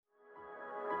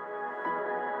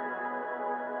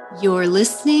You're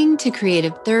listening to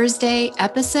Creative Thursday,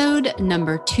 episode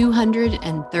number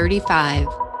 235.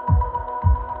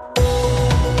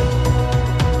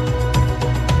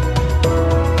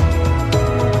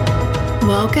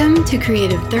 Welcome to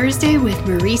Creative Thursday with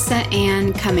Marisa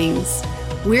Ann Cummings.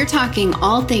 We're talking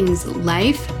all things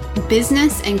life,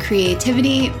 business, and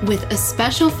creativity with a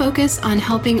special focus on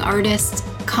helping artists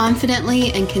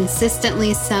confidently and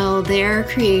consistently sell their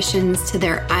creations to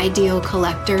their ideal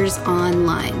collectors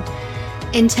online.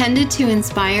 Intended to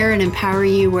inspire and empower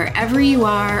you wherever you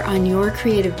are on your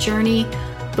creative journey,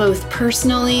 both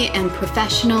personally and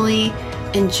professionally.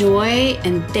 Enjoy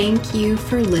and thank you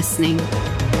for listening.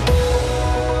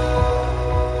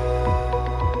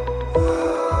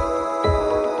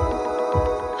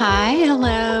 Hi,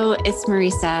 hello, it's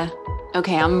Marisa.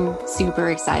 Okay, I'm super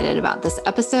excited about this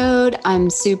episode. I'm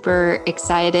super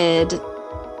excited,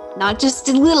 not just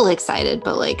a little excited,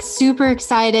 but like super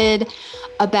excited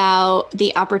about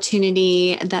the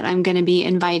opportunity that I'm going to be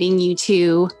inviting you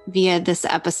to via this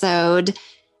episode.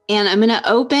 And I'm going to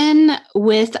open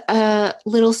with a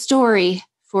little story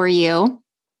for you.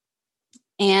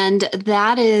 And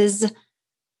that is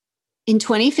in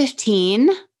 2015.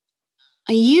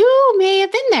 You may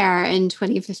have been there in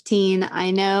 2015.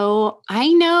 I know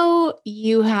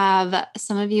you have,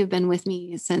 some of you have been with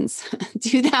me since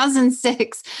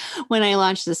 2006 when I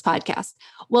launched this podcast.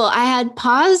 Well, I had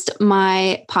paused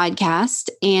my podcast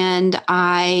and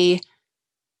I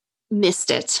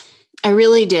missed it. I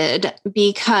really did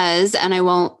because, and I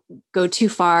won't go too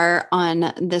far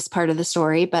on this part of the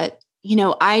story, but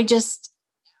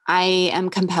I am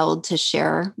compelled to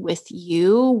share with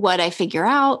you what I figure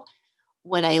out,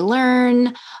 what I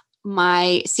learn,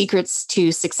 my secrets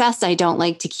to success. I don't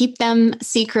like to keep them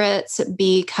secrets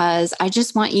because I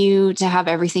just want you to have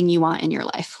everything you want in your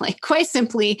life. Like, quite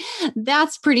simply,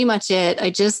 that's pretty much it. I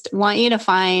just want you to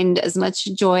find as much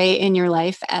joy in your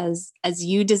life as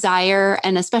you desire,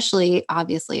 and especially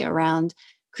obviously around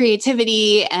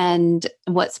creativity and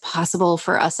what's possible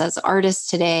for us as artists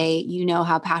today. You know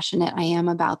how passionate I am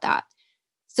about that.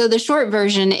 So the short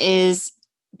version is,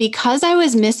 because I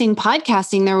was missing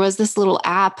podcasting, there was this little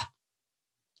app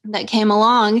that came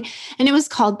along and it was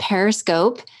called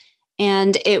Periscope.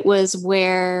 And it was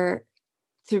where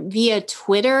via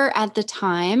Twitter at the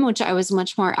time, which I was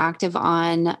much more active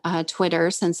on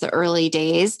Twitter since the early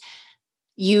days,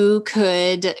 you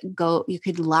could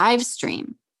live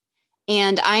stream.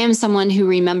 And I am someone who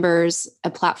remembers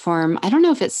a platform. I don't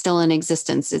know if it's still in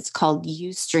existence. It's called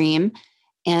Ustream.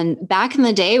 And back in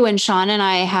the day when Sean and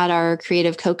I had our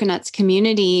Creative Coconuts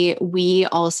community, we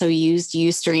also used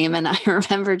Ustream. And I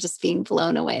remember just being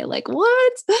blown away, like,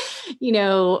 what?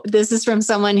 This is from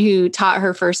someone who taught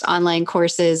her first online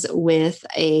courses with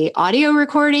a audio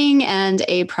recording and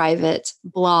a private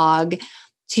blog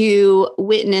to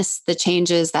witness the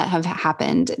changes that have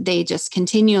happened. They just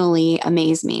continually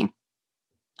amaze me.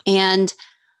 And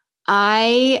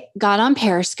I got on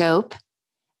Periscope.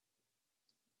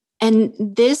 And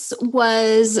this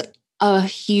was a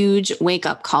huge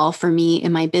wake-up call for me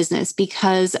in my business,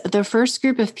 because the first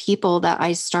group of people that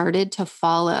I started to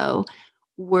follow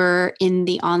were in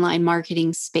the online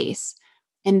marketing space.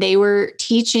 And they were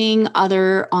teaching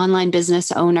other online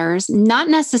business owners, not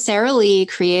necessarily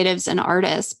creatives and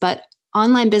artists, but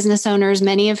online business owners,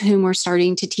 many of whom were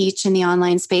starting to teach in the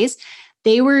online space.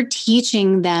 They were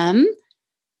teaching them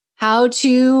how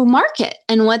to market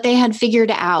and what they had figured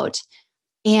out.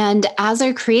 And as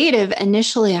a creative,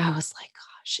 initially I was like,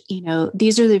 gosh,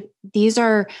 these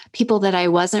are people that I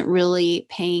wasn't really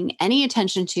paying any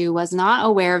attention to, was not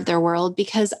aware of their world,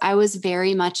 because I was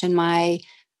very much I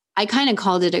kind of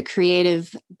called it a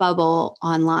creative bubble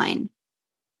online.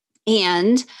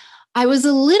 And I was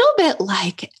a little bit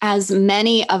like, as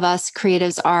many of us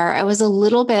creatives are, I was a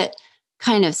little bit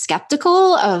kind of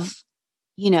skeptical of,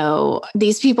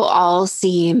 these people all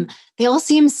seem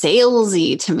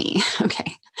salesy to me.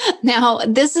 Okay. Now,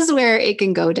 this is where it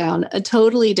can go down a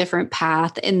totally different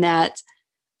path, in that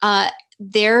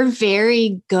they're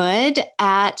very good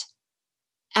at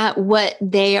what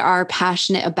they are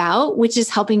passionate about, which is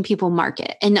helping people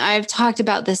market. And I've talked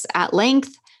about this at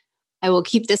length. I will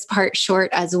keep this part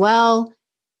short as well.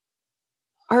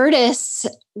 Artists,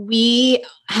 we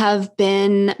have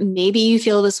been, maybe you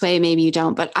feel this way, maybe you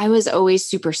don't, but I was always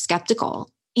super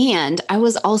skeptical. And I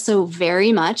was also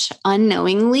very much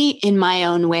unknowingly in my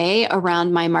own way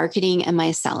around my marketing and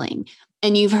my selling.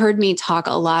 And you've heard me talk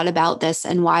a lot about this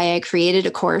and why I created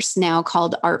a course now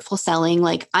called Artful Selling.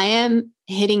 Like, I am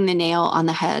hitting the nail on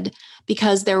the head,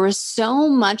 because there was so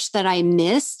much that I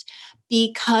missed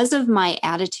because of my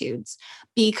attitudes,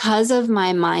 because of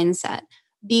my mindset,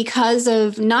 because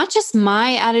of not just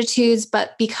my attitudes,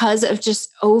 but because of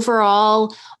just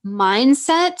overall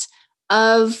mindset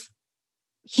of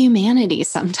humanity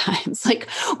sometimes. Like,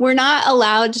 we're not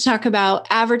allowed to talk about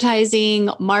advertising,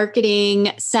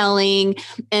 marketing, selling.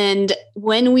 And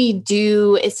when we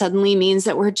do, it suddenly means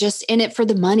that we're just in it for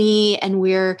the money. And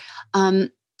we're,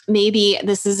 maybe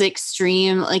this is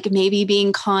extreme, like maybe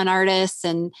being con artists.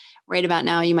 And right about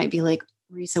now, you might be like,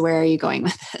 Marisa, where are you going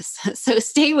with this? So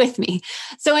stay with me.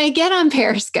 So I get on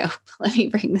Periscope. Let me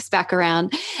bring this back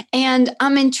around. And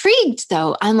I'm intrigued,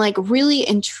 though. I'm like really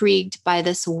intrigued by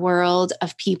this world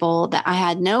of people that I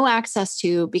had no access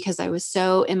to because I was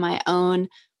so in my own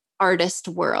artist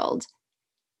world.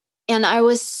 And I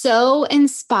was so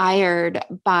inspired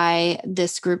by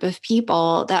this group of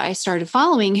people that I started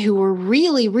following who were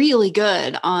really, really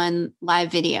good on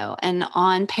live video and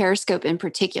on Periscope in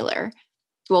particular.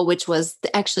 Well, which was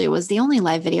actually, it was the only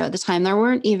live video at the time. There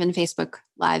weren't even Facebook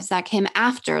Lives. That came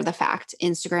after the fact,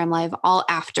 Instagram Live, all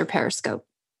after Periscope.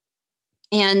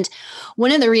 And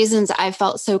one of the reasons I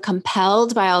felt so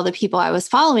compelled by all the people I was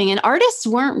following, and artists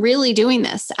weren't really doing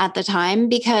this at the time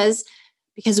because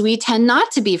we tend not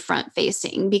to be front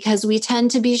facing, because we tend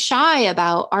to be shy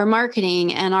about our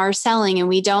marketing and our selling. And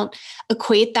we don't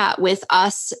equate that with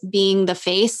us being the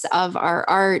face of our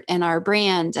art and our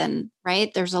brand. And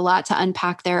right, there's a lot to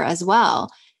unpack there as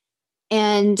well.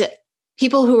 And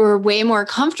people who were way more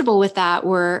comfortable with that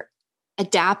were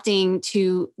adapting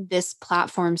to this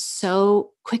platform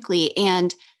so quickly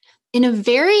and in a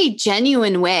very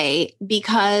genuine way,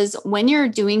 because when you're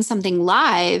doing something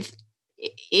live,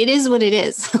 it is what it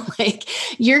is. Like,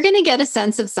 you're going to get a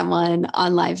sense of someone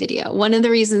on live video. One of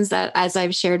the reasons that, as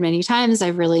I've shared many times,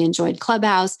 I've really enjoyed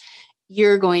Clubhouse,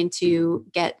 you're going to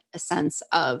get a sense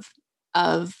of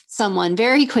someone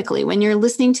very quickly when you're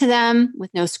listening to them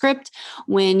with no script,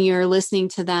 when you're listening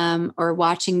to them or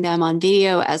watching them on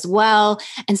video as well.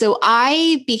 And so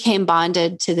I became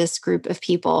bonded to this group of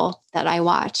people that I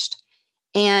watched.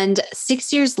 And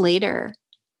 6 years later,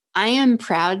 I am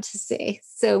proud to say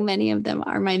so many of them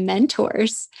are my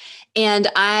mentors. And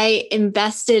I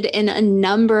invested in a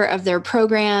number of their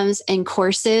programs and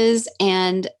courses.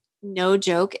 And no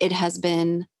joke, it has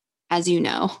been, as you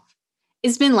know,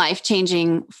 it's been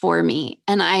life-changing for me.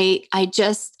 And I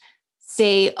just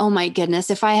say, oh my goodness,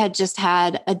 if I had just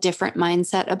had a different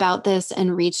mindset about this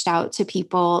and reached out to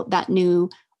people that knew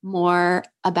more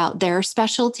about their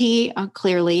specialty,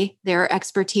 clearly their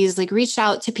expertise, like reached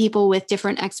out to people with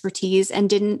different expertise and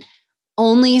didn't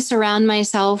only surround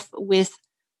myself with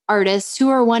artists who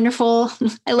are wonderful.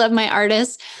 I love my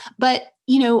artists, but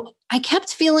I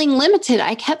kept feeling limited.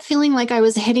 I kept feeling like I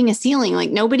was hitting a ceiling. Like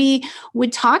nobody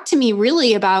would talk to me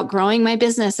really about growing my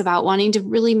business, about wanting to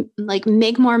really like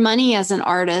make more money as an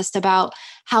artist, about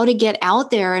how to get out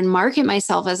there and market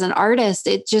myself as an artist.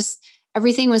 It just,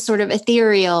 everything was sort of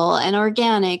ethereal and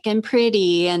organic and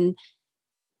pretty. And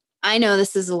I know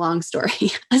this is a long story.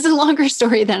 It's a longer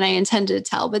story than I intended to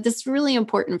tell, but it's really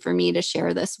important for me to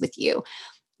share this with you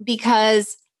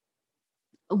because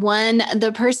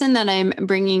the person that I'm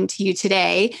bringing to you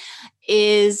today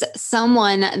is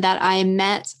someone that I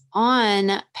met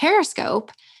on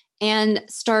Periscope and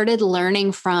started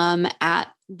learning from at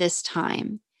this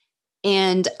time.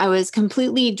 And I was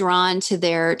completely drawn to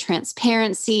their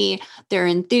transparency, their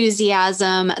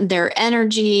enthusiasm, their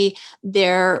energy,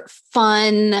 their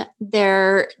fun,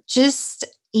 their just,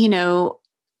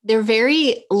 their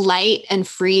very light and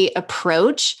free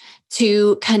approach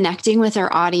to connecting with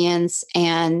their audience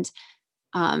and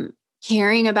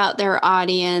caring about their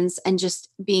audience and just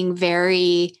being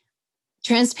very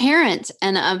transparent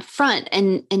and upfront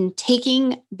and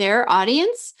taking their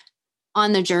audience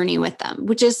on the journey with them,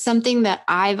 which is something that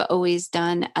I've always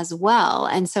done as well.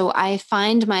 And so I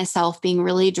find myself being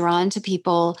really drawn to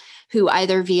people who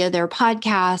either via their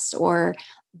podcast or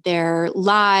their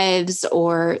lives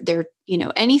or their,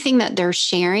 anything that they're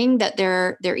sharing, that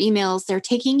their emails, they're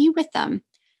taking you with them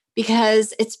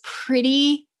because it's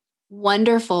pretty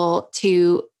wonderful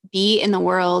to be in the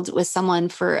world with someone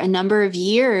for a number of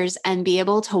years and be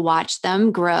able to watch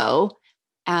them grow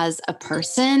as a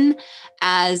person,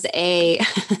 as a,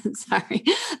 sorry,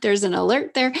 there's an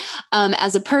alert there,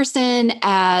 as a person,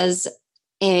 as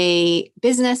a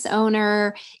business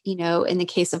owner, in the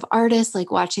case of artists,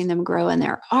 like watching them grow in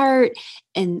their art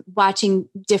and watching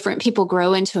different people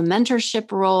grow into a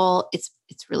mentorship role. It's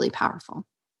really powerful.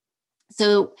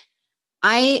 So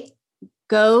I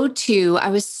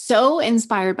was so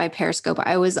inspired by Periscope.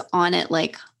 I was on it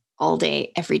like all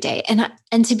day, every day.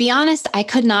 And to be honest, I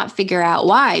could not figure out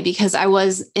why, because I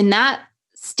was in that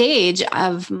stage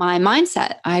of my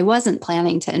mindset. I wasn't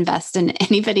planning to invest in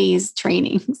anybody's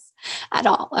trainings at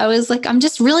all. I was like, I'm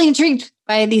just really intrigued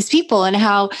by these people and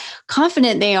how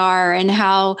confident they are and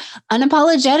how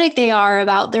unapologetic they are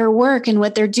about their work and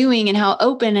what they're doing and how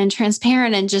open and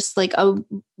transparent and just like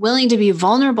willing to be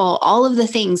vulnerable, all of the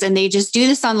things. And they just do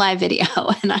this on live video.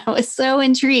 And I was so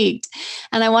intrigued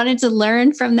and I wanted to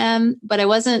learn from them, but I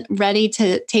wasn't ready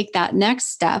to take that next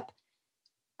step.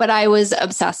 But I was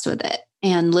obsessed with it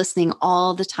and listening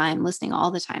all the time.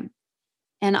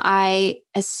 And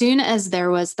as soon as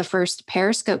there was the first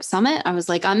Periscope Summit, I was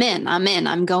like, I'm in.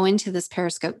 I'm going to this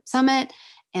Periscope Summit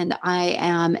and I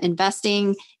am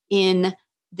investing in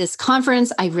this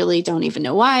conference. I really don't even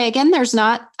know why. Again,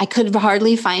 I could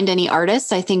hardly find any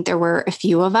artists. I think there were a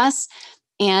few of us,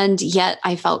 and yet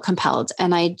I felt compelled.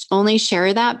 And I only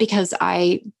share that because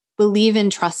I believe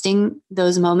in trusting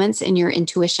those moments in your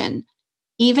intuition,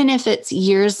 even if it's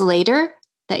years later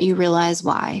that you realize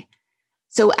why.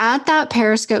 So at that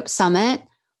Periscope Summit,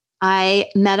 I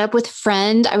met up with a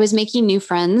friend. I was making new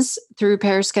friends through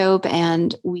Periscope,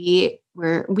 and we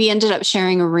ended up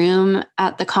sharing a room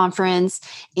at the conference,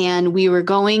 and we were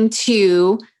going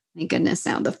to, my goodness,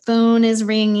 now the phone is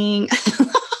ringing. All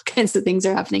kinds of things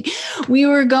are happening. We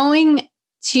were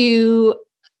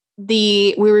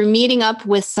meeting up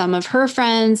with some of her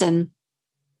friends, and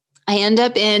I end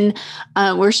up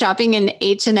we're shopping in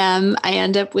H&M. I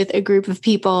end up with a group of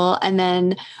people, and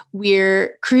then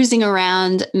we're cruising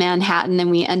around Manhattan,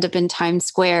 and we end up in Times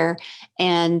Square,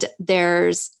 and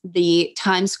there's the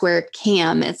Times Square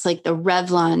cam. It's like the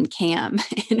Revlon cam,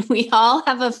 and we all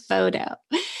have a photo.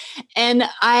 And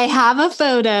I have a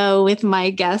photo with my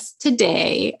guest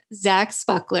today, Zach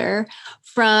Spuckler,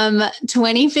 from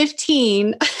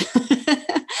 2015,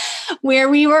 where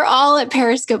we were all at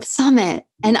Periscope Summit.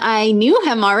 And I knew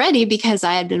him already because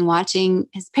I had been watching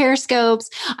his Periscopes.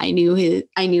 I knew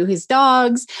his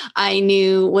dogs. I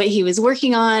knew what he was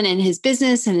working on and his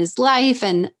business and his life.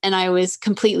 And I was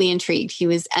completely intrigued. He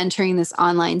was entering this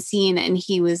online scene and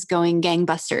he was going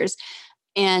gangbusters.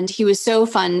 And he was so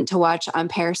fun to watch on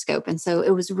Periscope. And so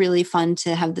it was really fun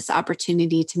to have this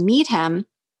opportunity to meet him.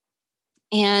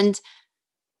 And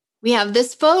we have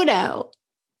this photo.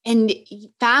 And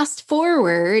fast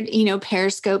forward,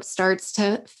 Periscope starts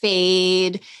to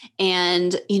fade,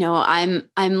 and I'm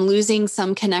losing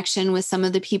some connection with some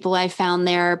of the people I found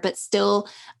there, but still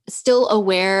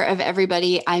aware of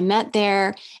everybody I met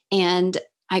there. And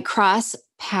I cross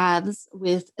paths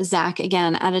with Zach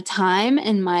again at a time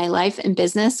in my life and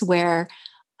business where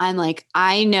I'm like,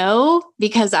 I know,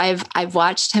 because I've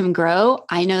watched him grow.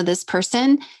 I know this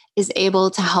person is able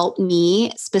to help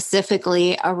me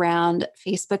specifically around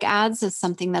Facebook ads is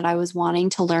something that I was wanting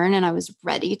to learn and I was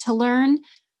ready to learn.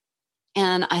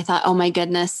 And I thought, oh my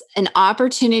goodness, an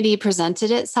opportunity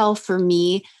presented itself for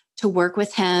me to work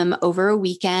with him over a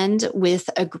weekend with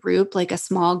a group, like a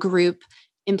small group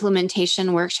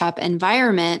implementation workshop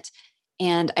environment.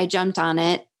 And I jumped on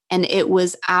it, and it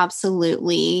was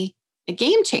absolutely a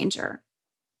game changer.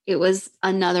 It was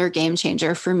another game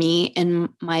changer for me in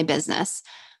my business.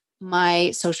 My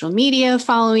social media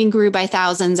following grew by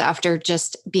thousands after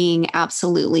just being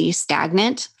absolutely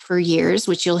stagnant for years,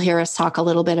 which you'll hear us talk a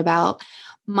little bit about.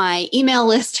 My email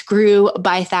list grew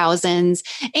by thousands,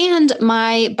 and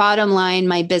my bottom line,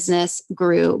 my business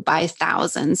grew by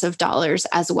thousands of dollars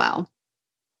as well.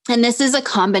 And this is a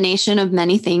combination of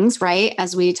many things, right?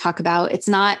 As we talk about, it's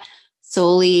not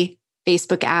solely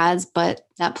Facebook ads, but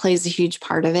that plays a huge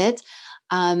part of it.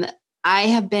 I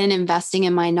have been investing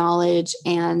in my knowledge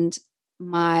and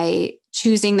my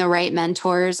choosing the right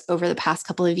mentors over the past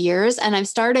couple of years. And I've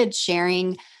started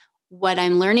sharing what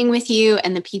I'm learning with you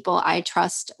and the people I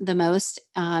trust the most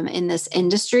in this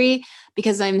industry,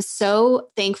 because I'm so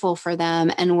thankful for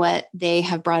them and what they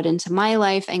have brought into my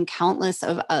life, and countless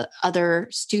of other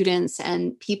students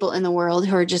and people in the world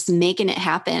who are just making it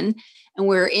happen. And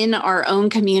we're in our own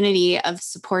community of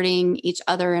supporting each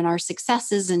other in our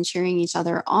successes and cheering each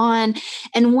other on.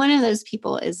 And one of those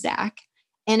people is Zach.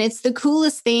 And it's the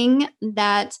coolest thing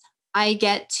that I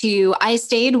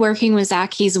stayed working with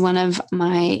Zach. He's one of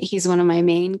my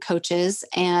main coaches.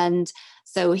 And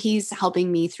so he's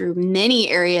helping me through many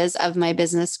areas of my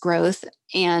business growth,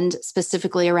 and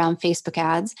specifically around Facebook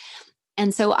ads.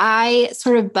 And so I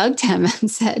sort of bugged him and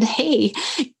said, hey,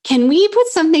 can we put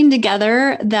something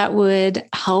together that would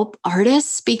help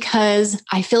artists? Because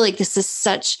I feel like this is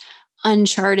such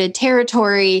uncharted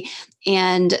territory,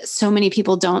 and so many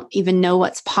people don't even know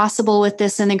what's possible with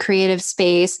this in the creative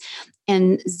space.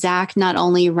 And Zach not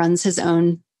only runs his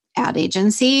own ad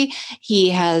agency. He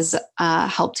has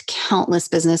helped countless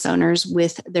business owners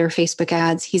with their Facebook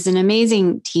ads. He's an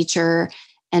amazing teacher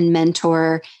and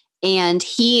mentor. And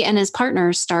he and his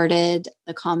partner started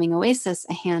the Calming Oasis,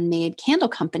 a handmade candle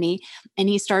company. And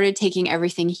he started taking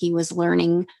everything he was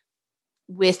learning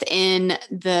within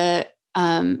the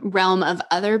realm of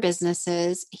other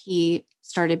businesses. He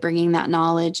started bringing that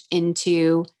knowledge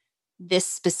into this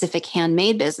specific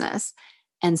handmade business.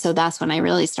 And so that's when I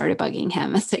really started bugging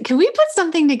him. I said, can we put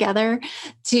something together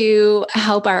to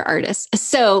help our artists?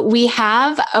 So we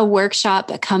have a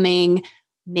workshop coming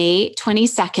May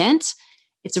 22nd.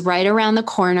 It's right around the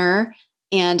corner.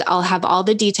 And I'll have all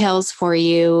the details for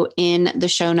you in the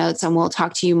show notes, and we'll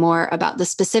talk to you more about the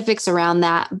specifics around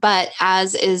that. But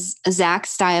as is Zach's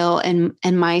style and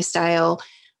my style,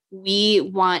 we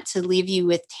want to leave you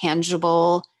with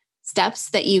tangible steps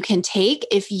that you can take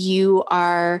if you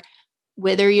are,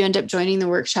 whether you end up joining the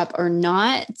workshop or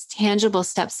not, it's tangible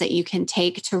steps that you can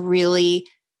take to really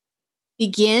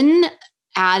begin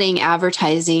adding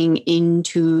advertising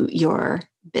into your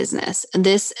business.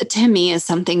 This, to me, is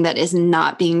something that is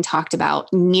not being talked about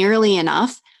nearly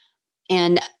enough,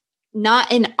 and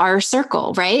not in our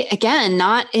circle, right? Again,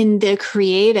 not in the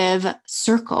creative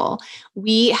circle.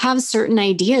 We have certain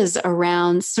ideas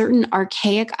around certain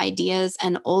archaic ideas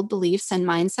and old beliefs and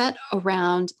mindset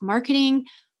around marketing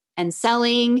and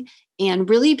selling, and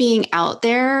really being out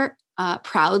there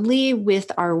proudly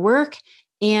with our work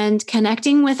and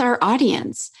connecting with our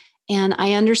audience. And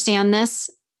I understand this.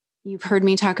 You've heard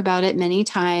me talk about it many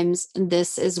times.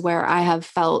 This is where I have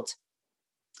felt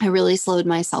I really slowed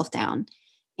myself down.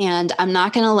 And I'm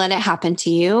not going to let it happen to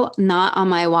you, not on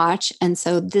my watch. And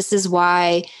so this is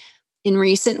why in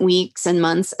recent weeks and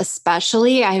months,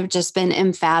 especially, I have just been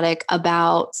emphatic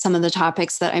about some of the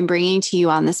topics that I'm bringing to you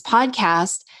on this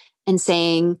podcast and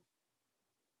saying,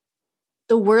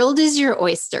 the world is your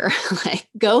oyster. Like,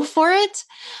 go for it.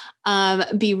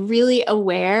 Be really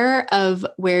aware of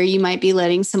where you might be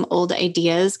letting some old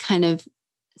ideas kind of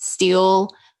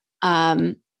steal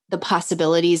the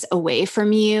possibilities away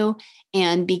from you,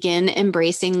 and begin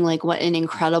embracing like what an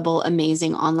incredible,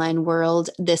 amazing online world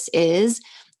this is.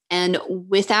 And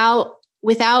without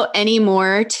any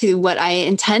more to what I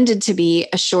intended to be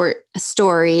a short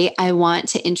story, I want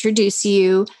to introduce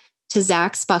you to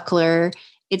Zach Spuckler.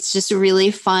 It's just really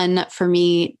fun for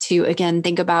me to, again,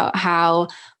 think about how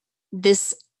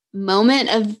this moment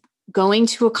of going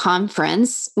to a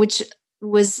conference, which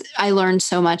I learned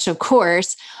so much, of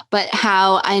course, but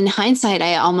how in hindsight,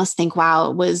 I almost think,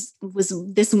 wow, was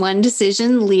this one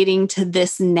decision leading to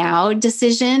this now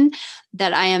decision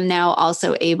that I am now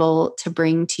also able to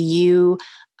bring to you,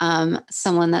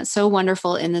 someone that's so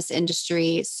wonderful in this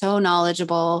industry, so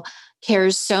knowledgeable,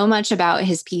 cares so much about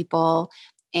his people.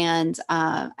 And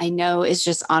I know is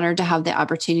just honored to have the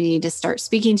opportunity to start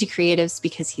speaking to creatives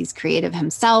because he's creative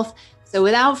himself. So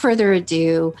without further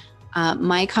ado,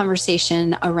 my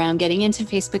conversation around getting into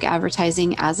Facebook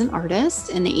advertising as an artist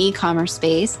in the e-commerce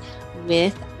space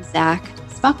with Zach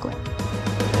Spuckler.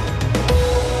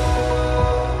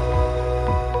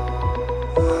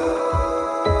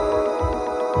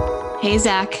 Hey,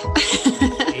 Zach.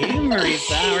 Hey,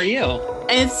 Marisa. How are you?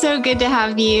 It's so good to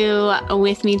have you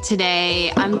with me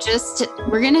today.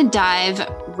 We're going to dive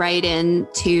right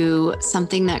into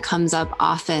something that comes up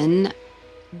often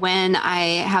when I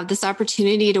have this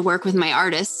opportunity to work with my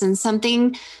artists, and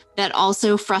something that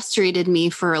also frustrated me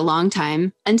for a long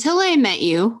time until I met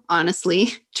you,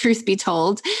 honestly, truth be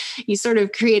told. You sort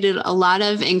of created a lot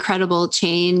of incredible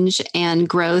change and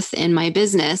growth in my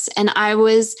business. And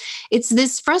it's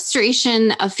this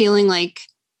frustration of feeling like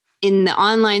in the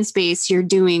online space, you're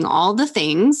doing all the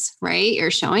things, right?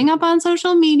 You're showing up on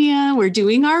social media. We're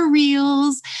doing our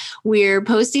reels. We're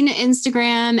posting to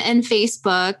Instagram and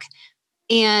Facebook.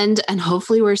 And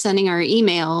hopefully we're sending our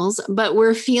emails, but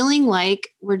we're feeling like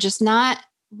we're just not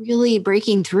really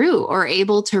breaking through or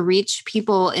able to reach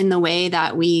people in the way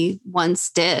that we once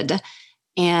did.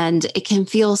 And it can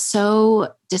feel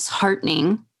so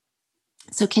disheartening.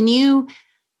 So can you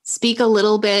speak a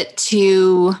little bit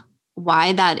to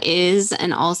why that is,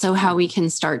 and also how we can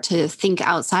start to think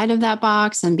outside of that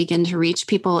box and begin to reach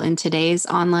people in today's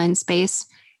online space?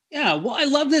 Yeah, well, I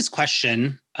love this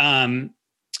question.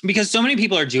 Because so many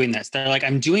people are doing this. They're like,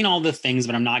 I'm doing all the things,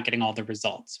 but I'm not getting all the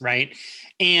results, right?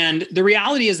 And the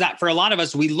reality is that for a lot of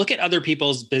us, we look at other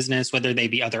people's business, whether they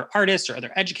be other artists or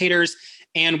other educators,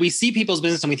 and we see people's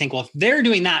business and we think, well, if they're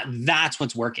doing that, that's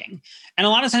what's working. And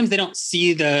a lot of times they don't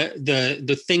see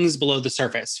the things below the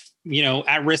surface,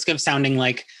 at risk of sounding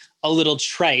like a little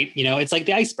trite, it's like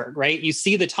the iceberg, right? You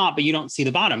see the top, but you don't see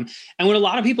the bottom. And what a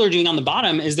lot of people are doing on the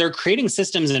bottom is they're creating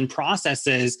systems and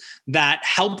processes that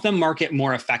help them market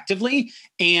more effectively.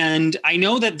 And I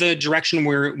know that the direction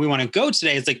where we want to go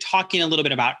today is like talking a little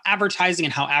bit about advertising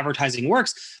and how advertising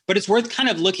works, but it's worth kind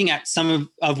of looking at some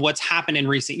of what's happened in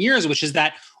recent years, which is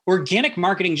that organic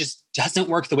marketing just doesn't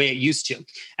work the way it used to.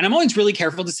 And I'm always really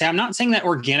careful to say, I'm not saying that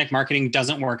organic marketing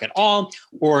doesn't work at all,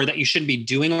 or that you shouldn't be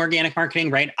doing organic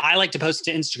marketing, right? I like to post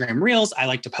to Instagram Reels. I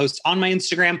like to post on my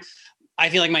Instagram.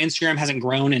 I feel like my Instagram hasn't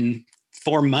grown in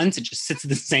 4 months. It just sits at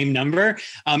the same number.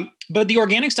 But the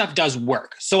organic stuff does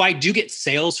work. So I do get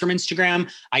sales from Instagram.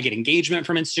 I get engagement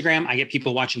from Instagram. I get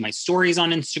people watching my stories on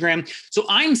Instagram. So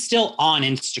I'm still on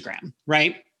Instagram,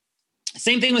 right?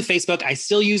 Same thing with Facebook. I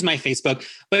still use my Facebook,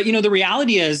 but the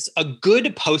reality is a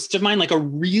good post of mine, like a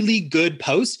really good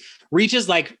post, reaches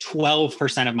like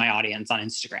 12% of my audience on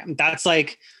Instagram. That's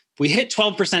like, if we hit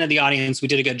 12% of the audience, we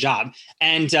did a good job.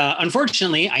 And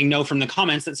unfortunately, I know from the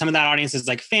comments that some of that audience is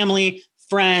like family,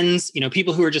 friends,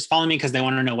 people who are just following me because they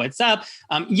want to know what's up.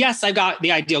 Yes, I've got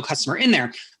the ideal customer in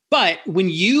there. But when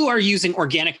you are using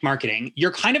organic marketing,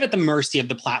 you're kind of at the mercy of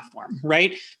the platform,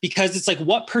 right? Because it's like,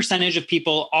 what percentage of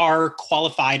people are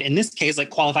qualified, in this case,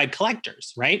 like qualified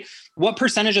collectors, right? What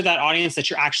percentage of that audience that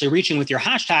you're actually reaching with your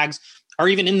hashtags are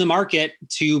even in the market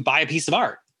to buy a piece of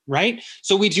art, right?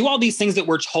 So we do all these things that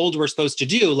we're told we're supposed to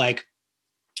do, like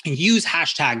use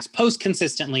hashtags, post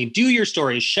consistently, do your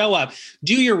stories, show up,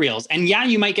 do your reels. And yeah,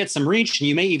 you might get some reach and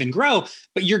you may even grow,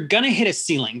 but you're going to hit a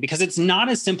ceiling because it's not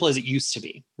as simple as it used to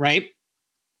be, right?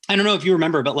 I don't know if you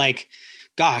remember, but like,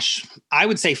 gosh, I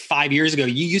would say 5 years ago,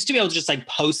 you used to be able to just like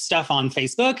post stuff on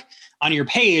Facebook on your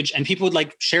page and people would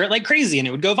like share it like crazy and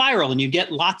it would go viral and you'd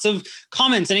get lots of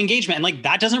comments and engagement. And like,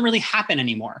 that doesn't really happen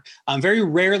anymore. Very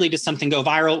rarely does something go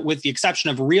viral, with the exception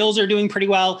of Reels are doing pretty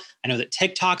well. I know that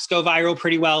TikToks go viral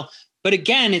pretty well, but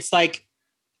again, it's like,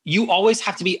 you always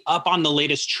have to be up on the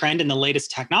latest trend and the latest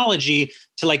technology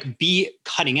to like be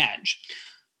cutting edge.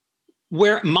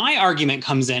 Where my argument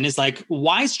comes in is like,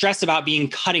 why stress about being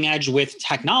cutting edge with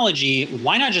technology?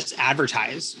 Why not just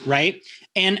advertise, right?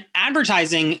 And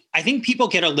advertising, I think people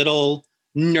get a little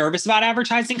nervous about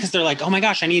advertising because they're like, oh my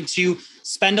gosh, I need to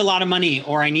spend a lot of money,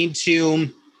 or I need to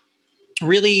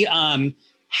really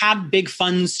have big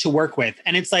funds to work with.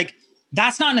 And it's like,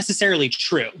 that's not necessarily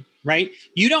true, right?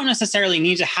 You don't necessarily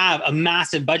need to have a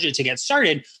massive budget to get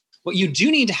started. What you do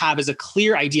need to have is a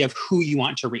clear idea of who you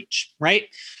want to reach, right?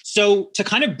 So to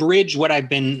kind of bridge what I've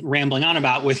been rambling on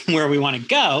about with where we want to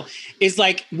go is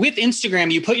like with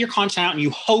Instagram, you put your content out and you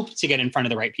hope to get in front of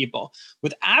the right people.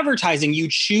 With advertising, you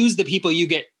choose the people you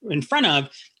get in front of.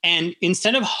 And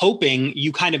instead of hoping,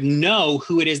 you kind of know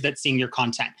who it is that's seeing your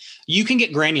content. You can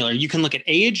get granular. You can look at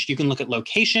age, you can look at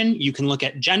location, you can look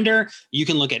at gender, you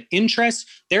can look at interest.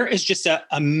 There is just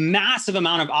a massive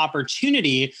amount of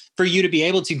opportunity for you to be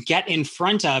able to get in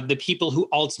front of the people who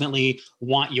ultimately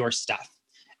want your stuff.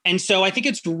 And so I think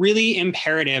it's really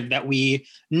imperative that we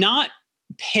not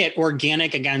pit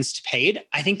organic against paid.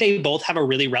 I think they both have a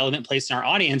really relevant place in our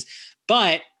audience,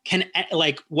 but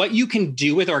what you can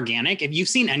do with organic, if you've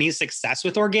seen any success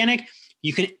with organic,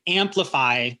 you can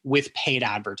amplify with paid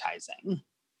advertising.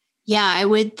 Yeah, I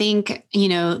would think,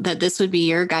 that this would be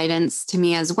your guidance to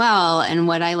me as well. And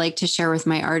what I like to share with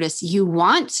my artists, you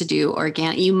want to do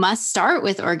organic. You must start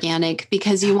with organic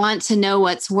because you want to know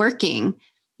what's working,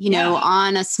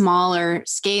 on a smaller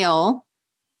scale,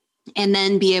 and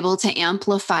then be able to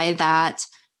amplify that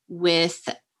with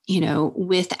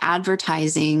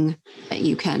advertising that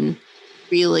you can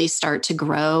really start to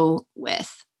grow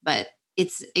with. But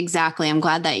I'm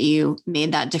glad that you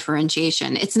made that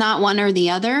differentiation. It's not one or the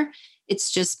other.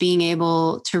 It's just being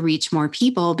able to reach more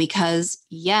people because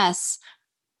yes,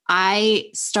 I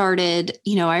started,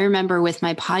 I remember with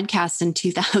my podcast in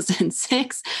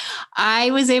 2006,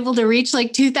 I was able to reach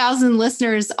like 2,000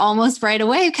 listeners almost right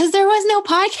away because there was no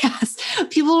podcast.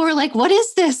 People were like, what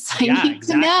is this? I need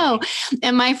to know.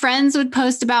 And my friends would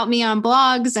post about me on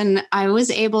blogs and I was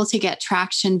able to get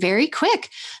traction very quick.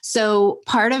 So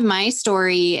part of my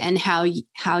story and how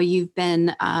you've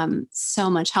been so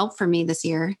much help for me this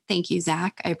year, thank you,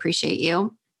 Zach, I appreciate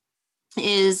you,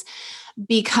 is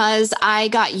because I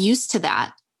got used to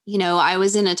that. I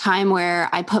was in a time where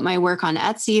I put my work on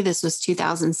Etsy. This was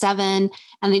 2007,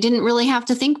 and I didn't really have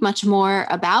to think much more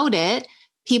about it.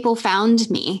 People found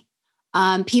me.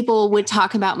 People would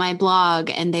talk about my blog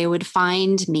and they would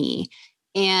find me.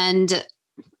 And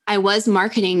I was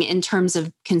marketing in terms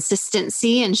of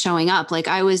consistency and showing up. Like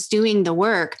I was doing the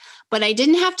work, but I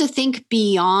didn't have to think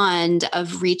beyond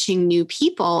of reaching new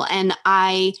people. And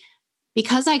I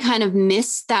because I kind of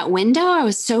missed that window, I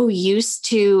was so used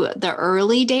to the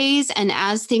early days. And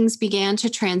as things began to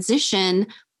transition,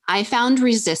 I found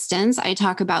resistance. I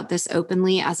talk about this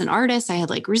openly as an artist. I had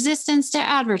like resistance to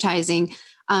advertising.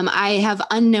 I have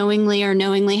unknowingly or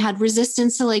knowingly had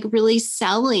resistance to like really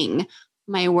selling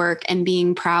my work and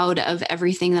being proud of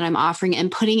everything that I'm offering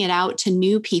and putting it out to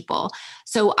new people.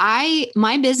 So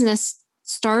my business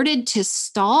started to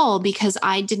stall because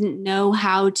I didn't know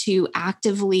how to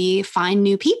actively find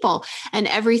new people. And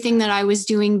everything that I was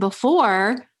doing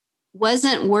before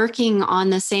wasn't working on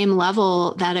the same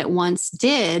level that it once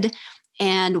did.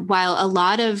 And while a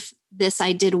lot of this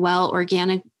I did well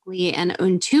organically and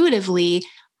intuitively,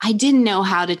 I didn't know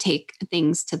how to take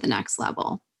things to the next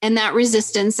level. And that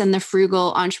resistance and the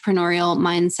frugal entrepreneurial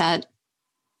mindset,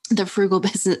 the frugal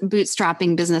business,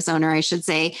 bootstrapping business owner, I should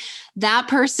say, that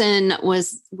person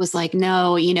was like,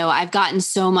 no, I've gotten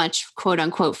so much quote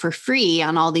unquote for free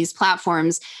on all these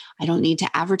platforms. I don't need to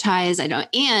advertise. I don't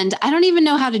even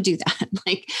know how to do that.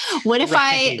 Like, what if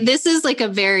this is like a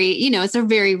very, it's a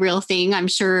very real thing. I'm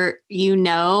sure,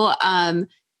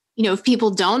 if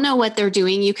people don't know what they're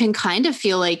doing, you can kind of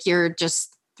feel like you're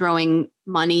just throwing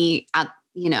money at,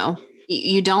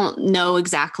 you don't know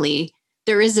exactly.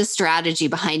 There is a strategy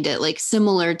behind it, like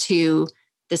similar to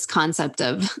this concept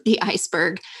of the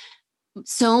iceberg.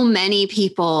 So many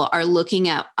people are looking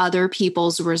at other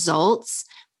people's results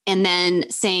and then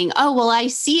saying, oh, well, I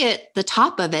see it, the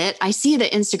top of it. I see the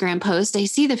Instagram post. I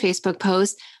see the Facebook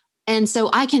post. And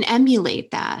so I can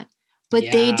emulate that. But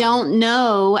they don't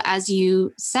know, as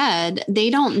you said, they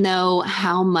don't know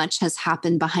how much has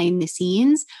happened behind the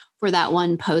scenes for that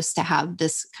one post to have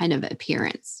this kind of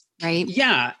appearance. Right.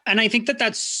 Yeah. And I think that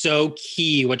that's so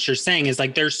key. What you're saying is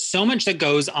like, there's so much that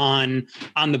goes on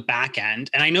the back end.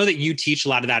 And I know that you teach a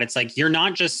lot of that. It's like, you're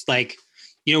not just like,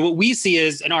 what we see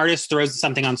is an artist throws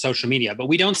something on social media, but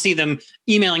we don't see them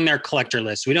emailing their collector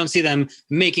list. We don't see them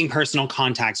making personal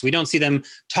contacts. We don't see them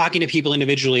talking to people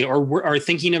individually or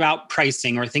thinking about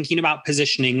pricing or thinking about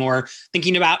positioning or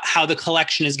thinking about how the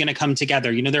collection is going to come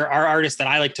together. There are artists that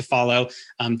I like to follow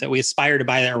that we aspire to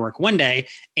buy their work one day.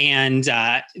 And,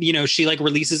 she like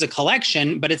releases a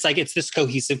collection, but it's like, it's this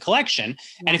cohesive collection.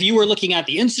 And if you were looking at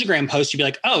the Instagram post, you'd be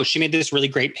like, oh, she made this really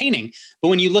great painting. But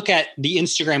when you look at the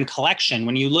Instagram collection,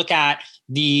 when you look at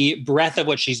the breadth of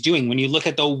what she's doing, when you look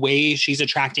at the way she's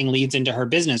attracting leads into her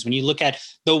business, when you look at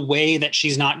the way that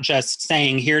she's not just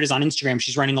saying, here it is on Instagram,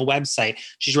 she's running a website,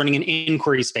 she's running an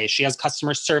inquiry space, she has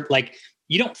customer service, like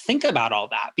you don't think about all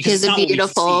that because it's a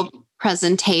beautiful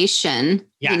presentation,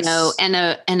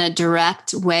 and a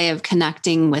direct way of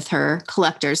connecting with her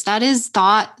collectors that is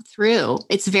thought through.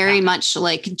 It's very much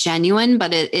like genuine,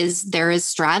 but there is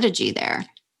strategy there.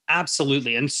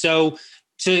 Absolutely. And so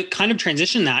to kind of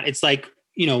transition that, it's like,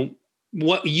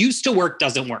 what used to work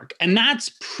doesn't work. And that's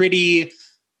pretty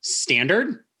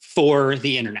standard for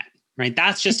the internet, right?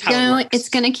 That's just how it works. It's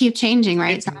going to keep changing,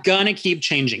 right? It's going to keep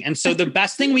changing. And so the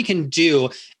best thing we can do,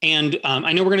 and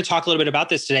I know we're going to talk a little bit about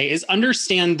this today, is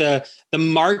understand the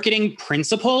marketing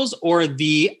principles or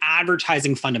the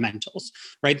advertising fundamentals,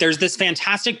 right? There's this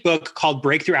fantastic book called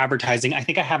Breakthrough Advertising. I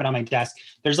think I have it on my desk.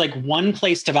 There's like one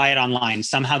place to buy it online.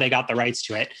 Somehow they got the rights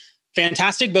to it.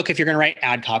 Fantastic book if you're going to write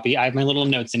ad copy. I have my little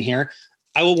notes in here.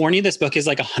 I will warn you, this book is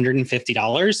like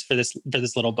 $150 for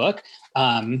this little book.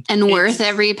 And worth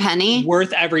every penny.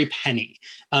 Worth every penny.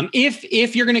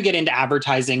 If you're going to get into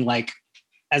advertising like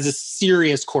as a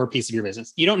serious core piece of your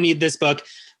business, you don't need this book.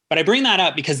 But I bring that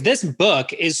up because this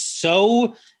book is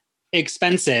so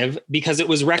expensive because it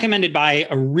was recommended by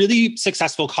a really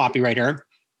successful copywriter.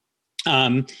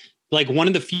 Like one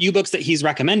of the few books that he's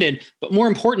recommended, but more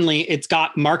importantly, it's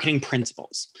got marketing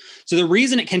principles. So the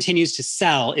reason it continues to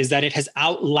sell is that it has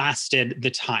outlasted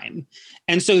the time.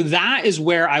 And so that is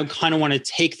where I kind of want to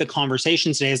take the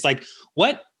conversation today is like,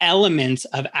 what elements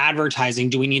of advertising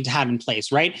do we need to have in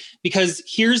place, right? Because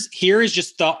here is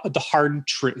just the hard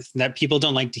truth that people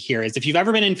don't like to hear is if you've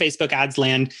ever been in Facebook ads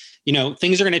land,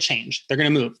 things are going to change. They're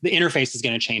going to move. The interface is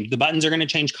going to change. The buttons are going to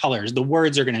change colors. The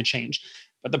words are going to change.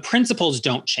 But the principles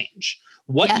don't change.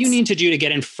 What you need to do to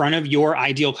get in front of your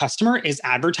ideal customer is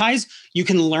advertise. You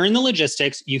can learn the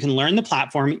logistics. You can learn the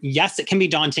platform. Yes, it can be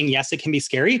daunting. Yes, it can be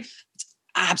scary. It's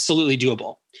absolutely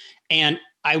doable. And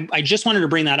I just wanted to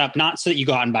bring that up, not so that you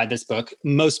go out and buy this book.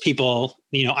 Most people,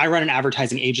 I run an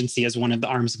advertising agency as one of the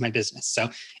arms of my business.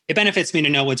 So it benefits me to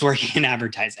know what's working in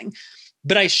advertising.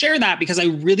 But I share that because I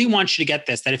really want you to get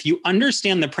this, that if you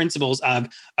understand the principles of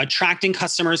attracting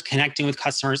customers, connecting with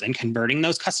customers, and converting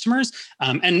those customers,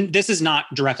 and this is not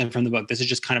directly from the book, this is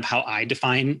just kind of how I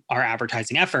define our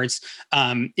advertising efforts.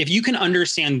 If you can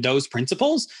understand those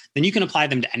principles, then you can apply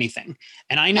them to anything.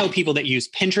 And I know people that use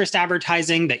Pinterest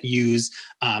advertising, that use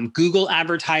Google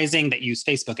advertising, that use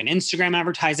Facebook and Instagram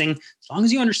advertising. As long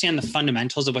as you understand the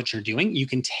fundamentals of what you're doing, you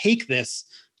can take this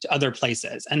to other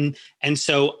places. And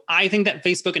so I think that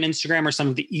Facebook and Instagram are some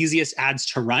of the easiest ads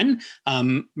to run.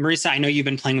 Marisa, I know you've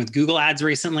been playing with Google ads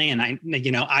recently, and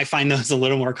I find those a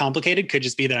little more complicated. Could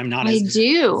just be that I'm not I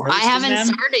haven't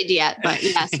started yet, but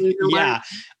yes. Yeah.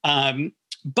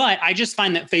 But I just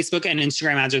find that Facebook and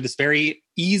Instagram ads are this very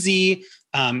easy,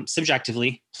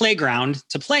 subjectively, playground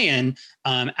to play in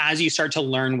as you start to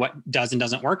learn what does and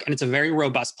doesn't work. And it's a very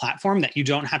robust platform that you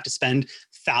don't have to spend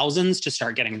thousands to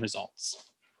start getting results.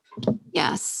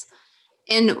 Yes.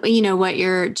 And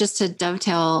just to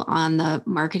dovetail on the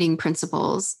marketing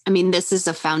principles, I mean, this is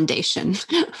a foundation.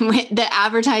 The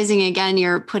advertising, again,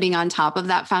 you're putting on top of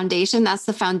that foundation. That's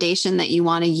the foundation that you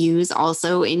want to use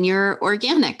also in your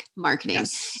organic marketing.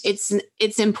 Yes.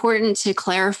 It's important to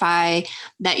clarify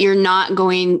that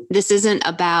this isn't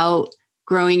about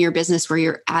growing your business where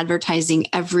you're advertising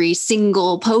every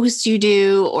single post you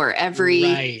do or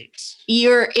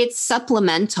it's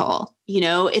supplemental.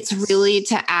 It's really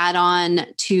to add on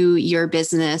to your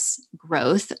business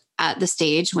growth at the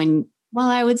stage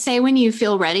I would say when you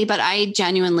feel ready, but I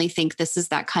genuinely think this is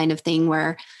that kind of thing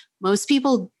where most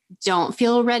people don't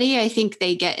feel ready. I think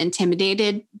they get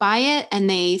intimidated by it and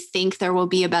they think there will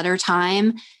be a better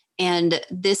time. And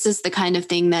this is the kind of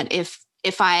thing that if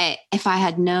I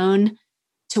had known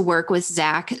to work with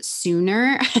Zach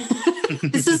sooner,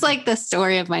 this is like the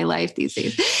story of my life these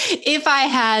days. If I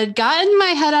had gotten my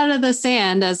head out of the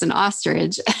sand as an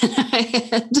ostrich and I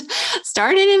had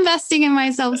started investing in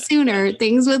myself sooner,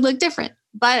 things would look different.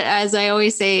 But as I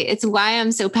always say, it's why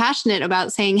I'm so passionate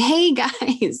about saying, hey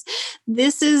guys,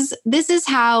 this is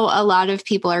how a lot of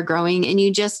people are growing, and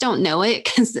you just don't know it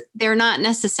because they're not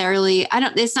necessarily,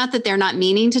 it's not that they're not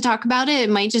meaning to talk about it. It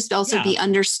might just also be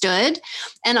understood.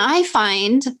 And I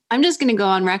find, I'm just going to go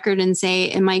on record and say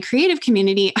in my creative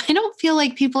community, I don't feel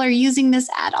like people are using this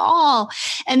at all.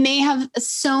 And they have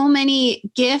so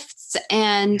many gifts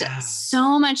and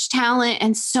so much talent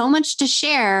and so much to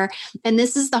share. And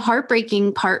this is the heartbreaking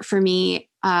part for me,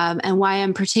 and why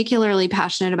I'm particularly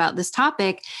passionate about this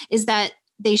topic, is that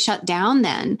they shut down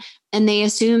then, and they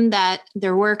assume that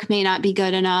their work may not be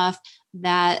good enough,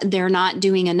 that they're not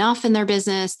doing enough in their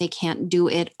business, they can't do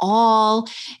it all,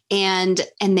 and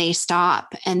they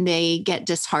stop and they get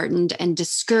disheartened and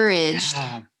discouraged.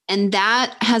 Yeah. And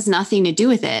that has nothing to do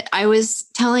with it. I was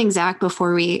telling Zach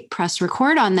before we press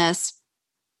record on this,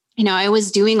 I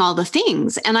was doing all the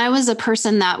things, and I was a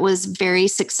person that was very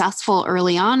successful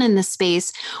early on in the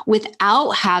space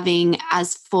without having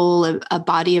as full a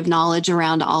body of knowledge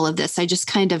around all of this. I just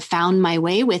kind of found my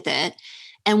way with it.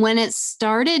 And when it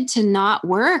started to not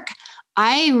work,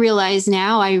 I realize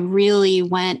now I really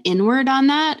went inward on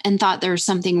that and thought there was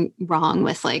something wrong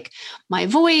with like my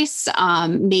voice.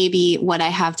 Maybe what I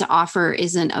have to offer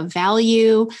isn't of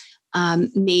value.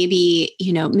 Maybe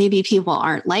people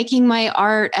aren't liking my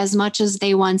art as much as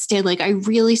they once did. Like I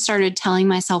really started telling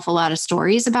myself a lot of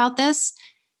stories about this.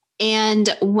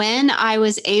 And when I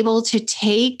was able to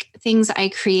take things I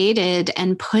created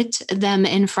and put them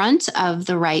in front of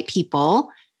the right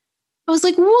people, I was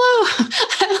like,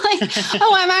 whoa,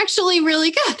 I'm actually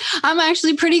really good. I'm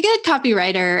actually pretty good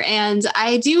copywriter. And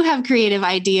I do have creative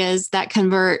ideas that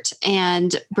convert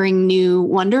and bring new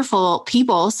wonderful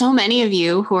people. So many of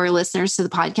you who are listeners to the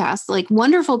podcast, like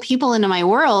wonderful people into my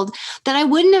world that I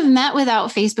wouldn't have met without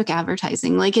Facebook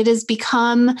advertising. Like it has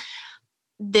become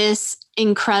this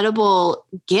incredible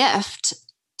gift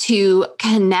to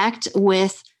connect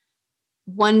with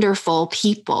wonderful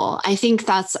people. I think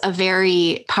that's a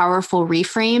very powerful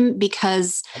reframe,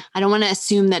 because I don't want to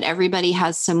assume that everybody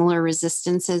has similar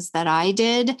resistances that I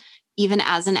did, even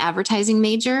as an advertising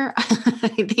major.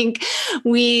 I think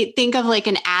we think of like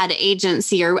an ad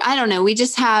agency, or I don't know, we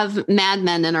just have Mad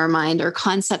Men in our mind or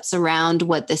concepts around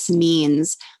what this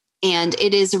means. And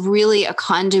it is really a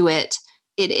conduit.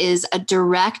 It is a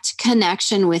direct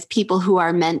connection with people who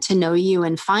are meant to know you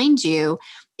and find you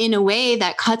in a way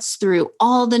that cuts through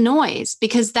all the noise,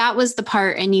 because that was the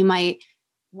part, and you might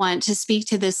want to speak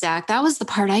to this, Zach, that was the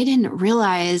part I didn't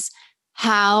realize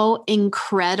how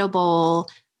incredible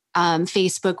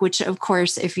Facebook, which of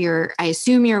course, I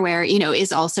assume you're aware,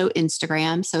 is also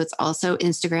Instagram. So it's also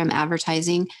Instagram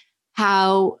advertising,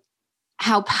 how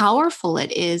powerful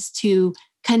it is to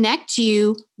connect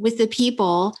you with the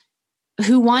people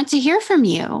who want to hear from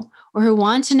you or who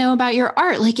want to know about your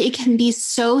art. Like it can be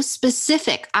so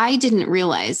specific. I didn't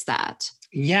realize that.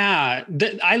 Yeah,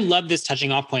 I love this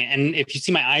touching off point. And if you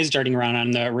see my eyes darting around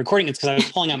on the recording, it's because I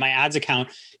was pulling out my ads account.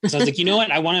 So I was like, you know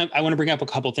what? I want to bring up a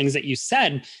couple of things that you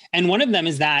said. And one of them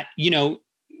is that,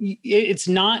 it's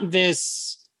not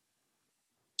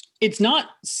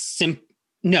simple.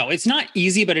 No, it's not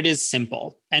easy, but it is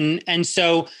simple. And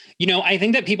so, I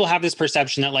think that people have this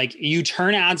perception that like you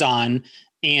turn ads on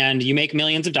and you make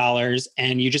millions of dollars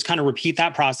and you just kind of repeat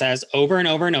that process over and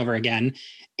over and over again.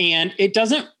 And it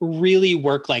doesn't really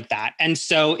work like that. And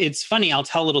so it's funny, I'll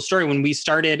tell a little story. When we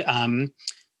started,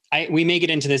 we may get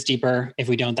into this deeper. If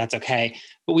we don't, that's okay.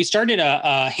 But we started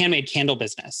a handmade candle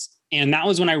business. And that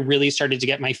was when I really started to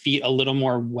get my feet a little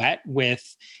more wet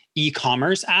with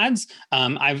e-commerce ads.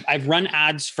 I've run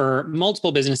ads for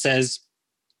multiple businesses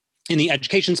in the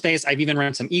education space. I've even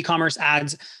run some e-commerce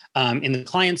ads in the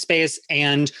client space.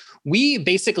 And we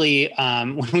basically,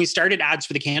 when we started ads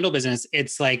for the candle business,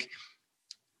 it's like,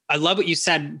 I love what you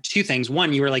said. Two things.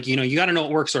 One, you were like, you got to know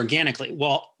what works organically.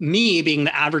 Well, me being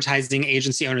the advertising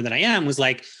agency owner that I am was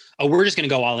like, oh, we're just going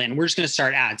to go all in. We're just going to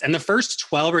start ads. And the first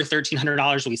 $1,200 or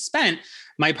 $1,300 we spent,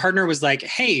 my partner was like,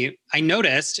 hey, I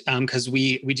noticed, because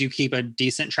we do keep a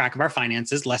decent track of our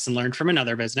finances, lesson learned from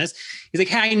another business. He's like,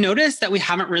 hey, I noticed that we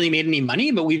haven't really made any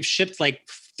money, but we've shipped like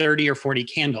 30 or 40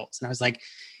 candles. And I was like,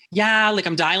 yeah, like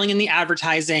I'm dialing in the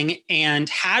advertising. And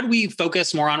had we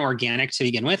focused more on organic to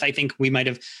begin with, I think we might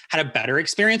have had a better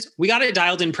experience. We got it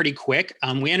dialed in pretty quick.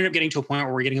 We ended up getting to a point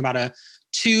where we're getting about a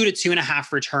 2 to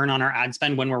 2.5 return on our ad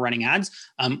spend when we're running ads.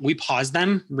 We paused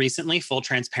them recently, full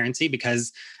transparency,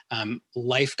 because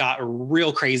life got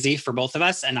real crazy for both of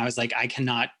us. And I was like, I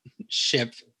cannot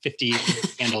ship 50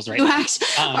 candles right now.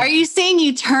 Are you saying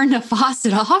you turned a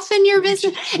faucet off in your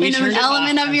business? In an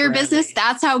element of your business?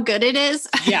 That's how good it is?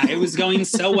 Yeah, it was going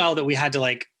so well that we had to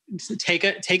like take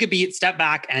a beat, step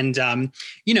back. And,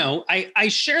 I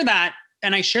share that,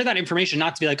 and I share that information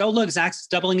not to be like, oh, look, Zach's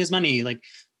doubling his money. Like,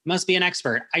 must be an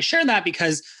expert. I share that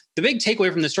because the big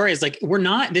takeaway from the story is like,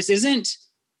 this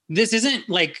isn't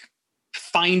like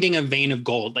finding a vein of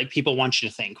gold like people want you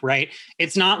to think, right?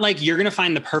 It's not like you're going to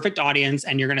find the perfect audience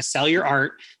and you're going to sell your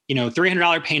art,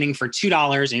 $300 painting for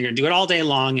 $2, and you're going to do it all day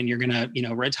long, and you're going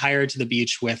to, retire to the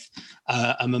beach with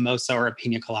a mimosa or a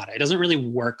pina colada. It doesn't really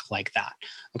work like that.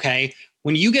 Okay.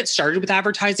 When you get started with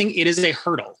advertising, it is a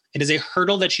hurdle. It is a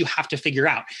hurdle that you have to figure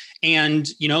out. And,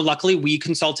 luckily we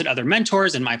consulted other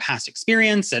mentors in my past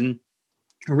experience and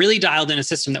really dialed in a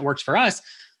system that worked for us,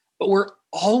 but we're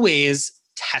always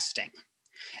testing.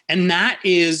 And that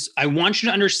is, I want you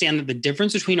to understand that the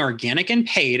difference between organic and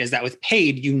paid is that with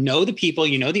paid, the people,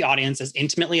 the audience as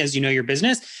intimately as you know your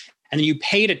business, and then you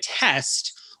pay to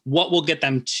test what will get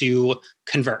them to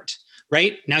convert.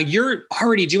 Right? Now you're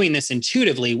already doing this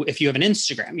intuitively. If you have an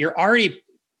Instagram, you're already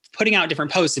putting out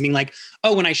different posts and being like,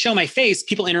 oh, when I show my face,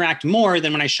 people interact more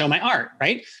than when I show my art,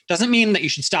 right? Doesn't mean that you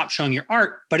should stop showing your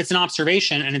art, but it's an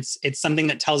observation, and it's something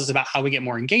that tells us about how we get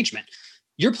more engagement.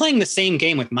 You're playing the same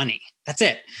game with money. That's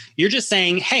it. You're just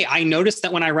saying, hey, I noticed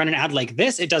that when I run an ad like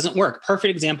this, it doesn't work.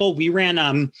 Perfect example. We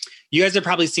ran, you guys have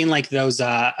probably seen like those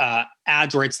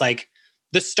ads where it's like,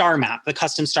 the star map, the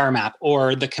custom star map,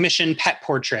 or the commission pet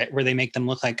portrait where they make them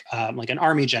look like an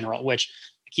army general, which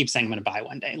I keep saying I'm going to buy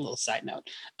one day, a little side note.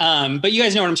 But you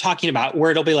guys know what I'm talking about,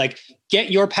 where it'll be like,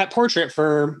 get your pet portrait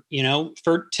for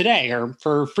today or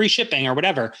for free shipping or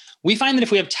whatever. We find that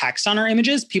if we have text on our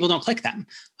images, people don't click them.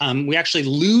 We actually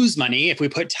lose money if we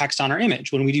put text on our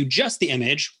image. When we do just the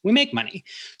image, we make money.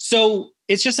 So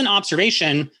it's just an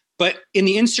observation. But in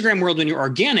the Instagram world, when you're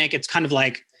organic, it's kind of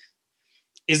like,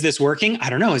 is this working? I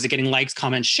don't know. Is it getting likes,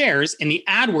 comments, shares? In the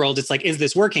ad world, it's like, is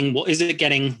this working? Well, is it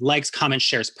getting likes, comments,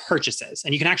 shares, purchases?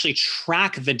 And you can actually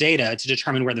track the data to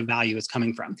determine where the value is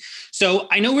coming from. So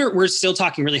I know we're still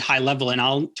talking really high level, and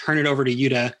I'll turn it over to you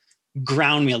to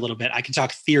ground me a little bit. I can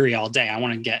talk theory all day. I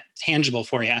want to get tangible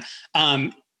for you.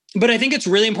 But I think it's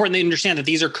really important to understand that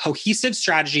these are cohesive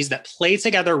strategies that play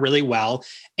together really well.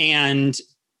 And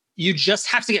you just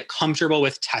have to get comfortable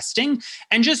with testing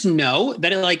and just know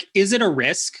that is it a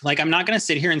risk? Like, I'm not going to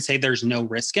sit here and say there's no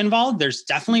risk involved. There's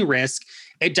definitely risk.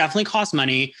 It definitely costs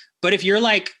money. But if you're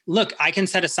like, look, I can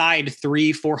set aside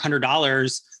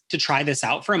 $300-$400 to try this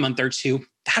out for a month or two,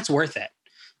 that's worth it.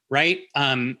 Right.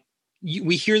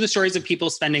 We hear the stories of people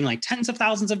spending like tens of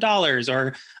thousands of dollars,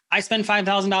 or I spend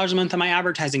 $5,000 a month on my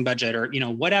advertising budget, or,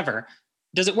 whatever.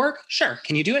 Does it work? Sure.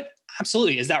 Can you do it?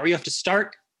 Absolutely. Is that where you have to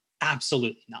start?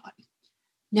 Absolutely not.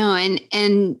 No,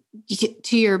 and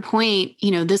to your point,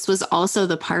 this was also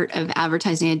the part of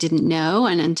advertising I didn't know.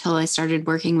 And until I started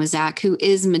working with Zach, who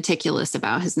is meticulous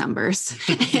about his numbers.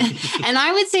 And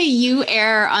I would say you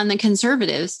err on the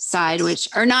conservative side,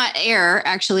 or not err,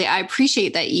 actually. I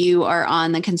appreciate that you are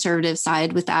on the conservative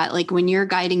side with that. Like when you're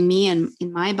guiding me in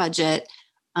my budget,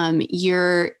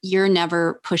 you're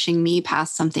never pushing me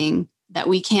past something that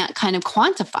we can't kind of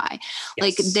quantify.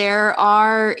 Yes.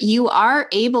 Like you are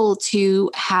able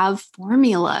to have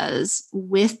formulas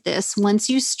with this once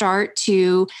you start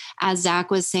to, as Zach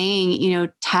was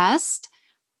saying, test,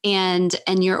 and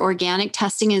your organic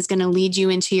testing is going to lead you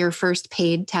into your first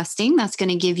paid testing. That's going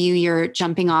to give you your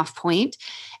jumping off point.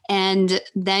 And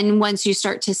then once you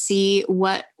start to see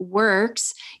what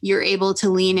works, you're able to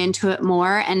lean into it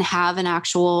more and have an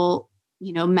actual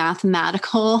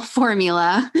mathematical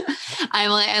formula.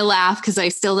 I laugh because I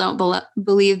still don't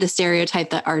believe the stereotype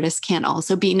that artists can't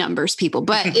also be numbers people.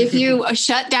 But if you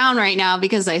shut down right now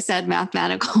because I said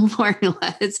mathematical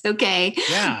formula, it's okay.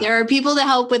 Yeah. There are people to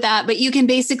help with that, but you can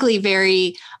basically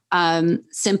very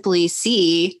simply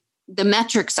see the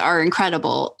metrics are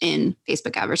incredible in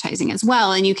Facebook advertising as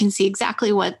well. And you can see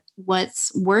exactly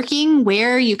what's working,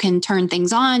 where you can turn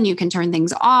things on, you can turn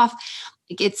things off.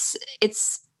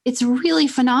 It's really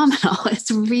phenomenal. It's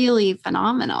really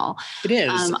phenomenal. It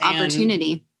is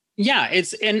opportunity. Yeah,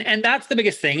 and that's the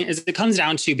biggest thing is it comes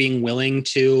down to being willing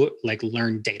to like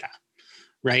learn data,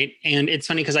 right? And it's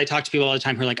funny because I talk to people all the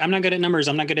time who are like, I'm not good at numbers,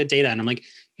 I'm not good at data. And I'm like,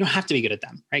 you don't have to be good at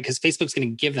them, right? Because Facebook's going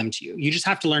to give them to you. You just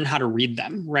have to learn how to read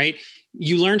them, right?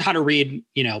 You learned how to read,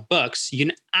 books. You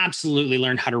can absolutely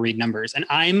learn how to read numbers. And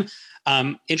I'm,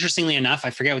 interestingly enough, I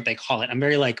forget what they call it. I'm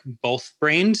very like both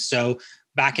brained. So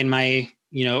back in my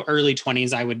early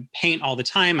 20s, I would paint all the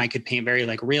time. I could paint very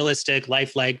like realistic,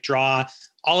 lifelike, draw,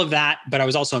 all of that. But I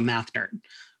was also a math nerd,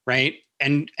 right?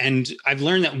 And I've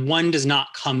learned that one does not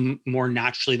come more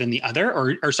naturally than the other,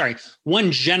 or sorry,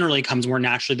 one generally comes more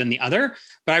naturally than the other.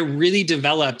 But I really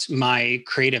developed my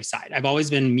creative side. I've always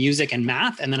been music and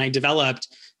math. And then I developed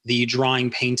the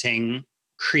drawing, painting,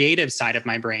 creative side of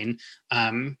my brain.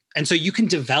 And so you can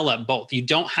develop both. You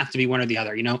don't have to be one or the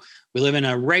other. We live in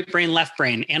a right brain, left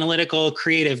brain, analytical,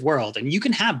 creative world, and you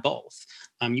can have both.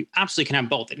 You absolutely can have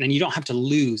both. And you don't have to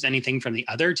lose anything from the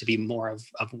other to be more of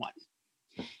one.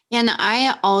 And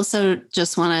I also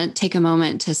just want to take a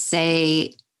moment to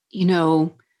say,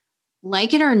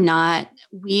 like it or not,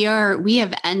 we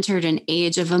have entered an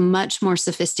age of a much more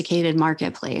sophisticated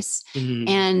marketplace. Mm-hmm.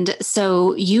 And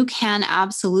so you can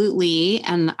absolutely,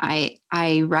 and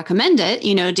I recommend it,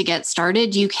 to get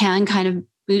started, you can kind of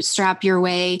bootstrap your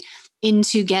way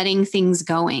into getting things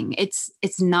going. It's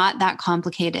not that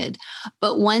complicated.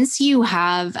 But once you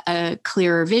have a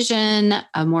clearer vision,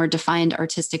 a more defined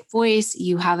artistic voice,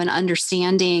 you have an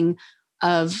understanding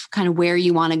of kind of where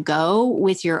you want to go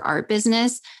with your art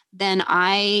business, then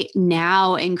I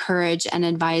now encourage and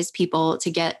advise people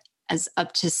to get as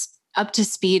up to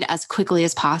speed as quickly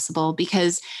as possible,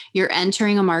 because you're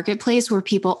entering a marketplace where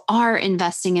people are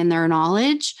investing in their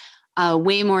knowledge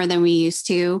way more than we used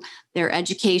to, their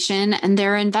education, and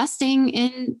they're investing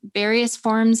in various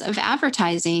forms of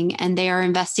advertising, and they are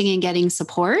investing in getting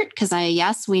support because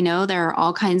yes, we know there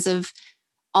are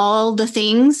all the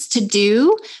things to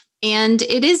do. And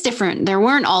it is different. There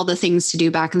weren't all the things to do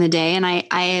back in the day. And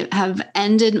I have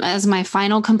ended as my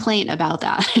final complaint about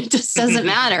that. It just doesn't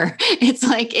matter. It's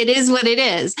like, it is what it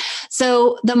is.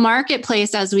 So the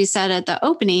marketplace, as we said at the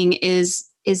opening, is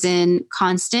in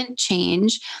constant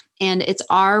change. And it's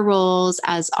our roles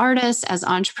as artists, as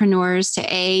entrepreneurs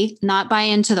to not buy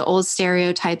into the old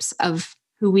stereotypes of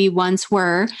who we once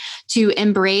were, to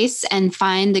embrace and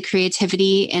find the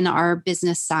creativity in our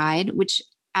business side, which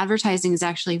advertising is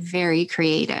actually very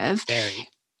creative. Very.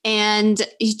 And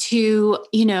to,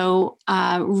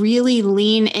 really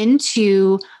lean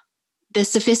into the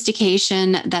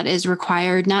sophistication that is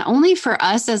required, not only for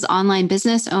us as online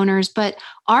business owners, but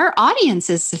our audience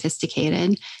is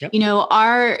sophisticated. Yep.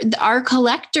 Our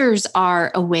collectors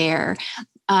are aware,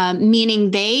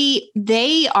 meaning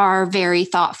they are very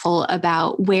thoughtful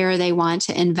about where they want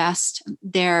to invest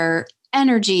their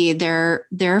energy,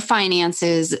 their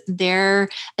finances, their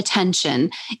attention.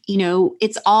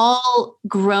 It's all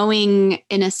growing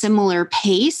in a similar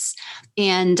pace.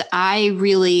 And I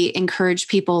really encourage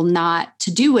people not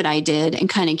to do what I did and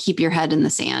kind of keep your head in the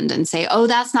sand and say, oh,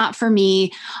 that's not for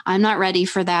me. I'm not ready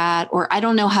for that. Or I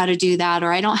don't know how to do that.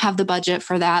 Or I don't have the budget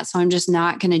for that. So I'm just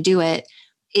not going to do it.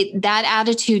 That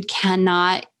attitude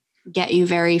cannot get you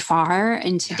very far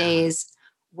in today's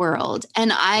world.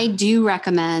 And I do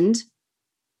recommend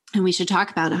and we should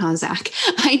talk about it, huh, Zach?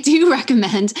 I do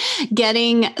recommend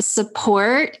getting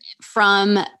support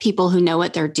from people who know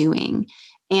what they're doing.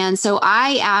 And so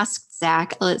I asked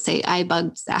Zach, let's say I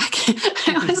bugged Zach.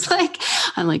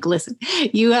 I'm like, listen,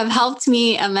 you have helped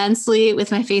me immensely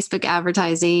with my Facebook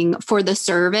advertising for the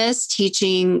service,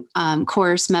 teaching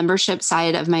course membership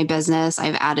side of my business.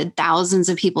 I've added thousands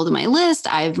of people to my list.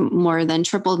 I've more than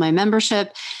tripled my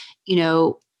membership.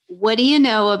 What do you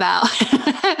know about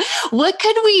what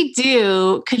could we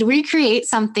do? Could we create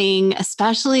something,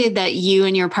 especially that you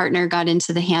and your partner got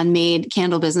into the handmade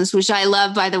candle business, which I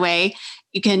love, by the way.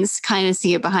 You can kind of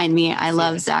see it behind me. I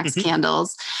love Zach's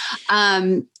candles.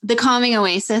 The Calming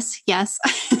Oasis. Yes.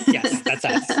 Yes, that's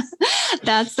us.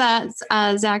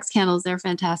 That's Zach's candles. They're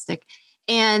fantastic.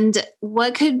 And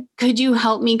what could you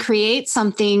help me create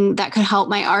something that could help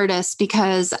my artists?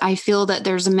 Because I feel that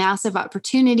there's a massive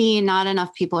opportunity. Not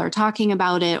enough people are talking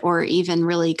about it or even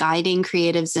really guiding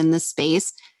creatives in this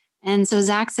space. And so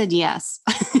Zach said yes.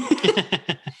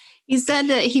 He said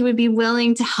that he would be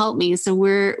willing to help me. So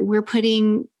we're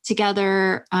putting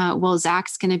together,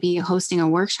 Zach's going to be hosting a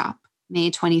workshop May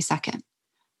 22nd,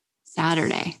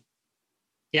 Saturday.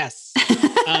 Yes.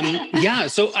 Yeah.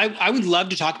 So I would love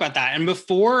to talk about that. And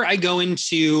before I go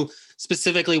into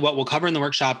specifically what we'll cover in the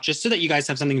workshop, just so that you guys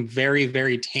have something very,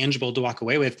 very tangible to walk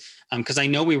away with. Because I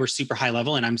know we were super high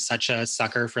level and I'm such a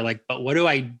sucker for but what do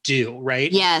I do?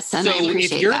 Right. Yes. And so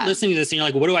if you're listening to this and you're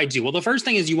like, what do I do? Well, the first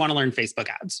thing is you want to learn Facebook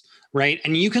ads, right?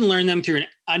 And you can learn them through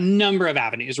a number of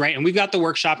avenues, right? And we've got the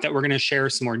workshop that we're going to share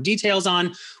some more details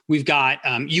on. We've got,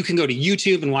 you can go to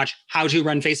YouTube and watch how to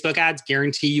run Facebook ads.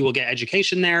 Guarantee you will get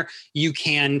education there. You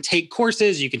can take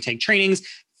courses, you can take trainings.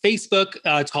 Facebook,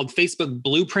 it's called Facebook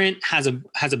Blueprint, has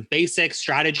a basic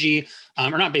strategy,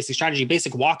 or not basic strategy,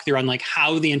 basic walkthrough on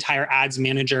how the entire ads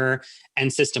manager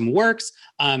and system works.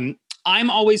 I'm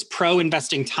always pro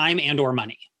investing time and or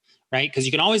money, right? Because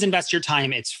you can always invest your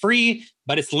time. It's free,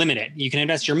 but it's limited. You can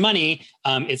invest your money.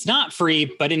 It's not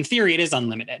free, but in theory, it is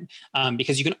unlimited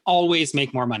because you can always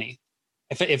make more money.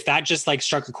 If that just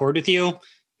struck a chord with you,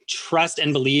 trust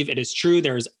and believe it is true.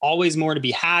 There is always more to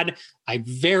be had. I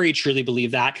very truly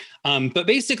believe that. But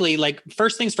basically,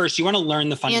 first things first, you want to learn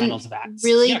the fundamentals of ads.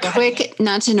 Really quick,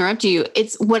 not to interrupt you.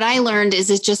 It's what I learned is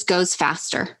it just goes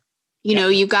faster.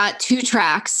 You've got two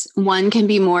tracks. One can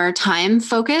be more time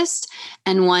focused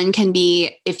and one can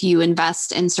be if you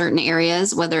invest in certain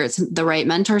areas, whether it's the right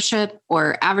mentorship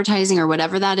or advertising or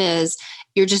whatever that is,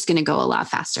 you're just going to go a lot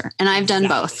faster. And I've done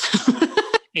both.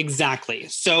 Exactly.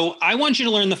 So I want you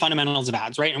to learn the fundamentals of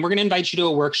ads, right? And we're going to invite you to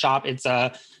a workshop. It's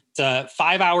a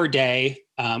 5-hour day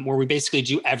where we basically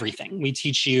do everything. We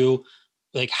teach you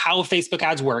how Facebook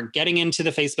ads work, getting into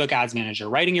the Facebook ads manager,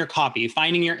 writing your copy,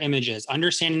 finding your images,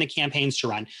 understanding the campaigns to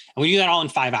run. And we do that all in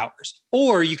 5 hours.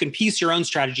 Or you can piece your own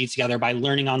strategy together by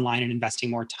learning online and investing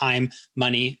more time,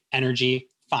 money, energy.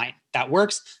 Fine. That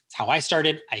works. It's how I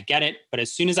started. I get it. But as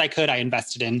soon as I could, I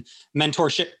invested in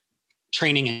mentorship,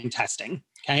 training, and testing.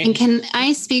 Okay. And can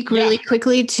I speak really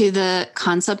quickly to the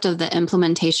concept of the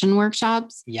implementation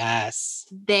workshops? Yes.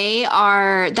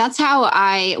 That's how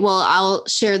I'll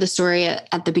share the story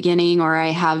at the beginning, or I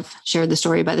have shared the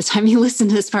story by the time you listen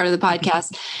to this part of the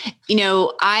podcast.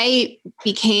 I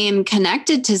became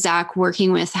connected to Zach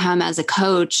working with him as a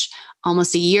coach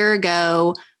almost a year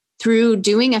ago through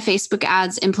doing a Facebook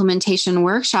ads implementation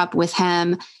workshop with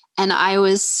him. And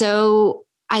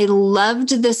I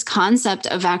loved this concept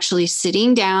of actually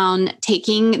sitting down,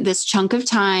 taking this chunk of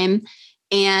time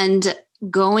and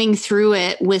going through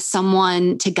it with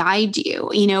someone to guide you.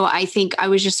 I think I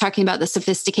was just talking about the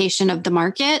sophistication of the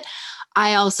market.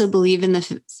 I also believe in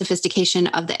the sophistication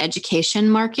of the education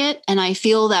market. And I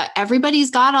feel that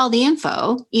everybody's got all the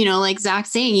info, like Zach's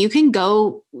saying,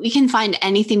 we can find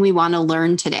anything we want to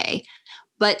learn today.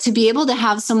 But to be able to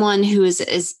have someone who is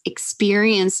as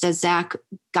experienced as Zach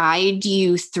guide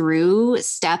you through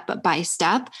step by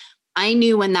step, I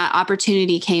knew when that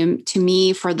opportunity came to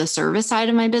me for the service side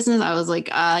of my business, I was like,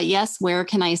 yes, where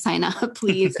can I sign up,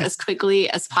 please, as quickly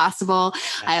as possible?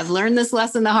 Yes. I have learned this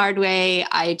lesson the hard way.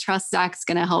 I trust Zach's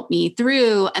going to help me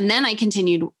through. And then I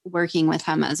continued working with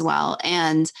him as well.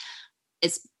 And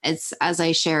it's as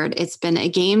I shared, it's been a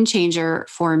game changer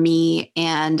for me.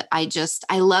 And I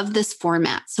love this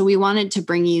format. So we wanted to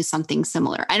bring you something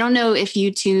similar. I don't know if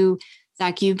you two,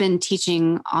 Zach, you've been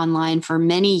teaching online for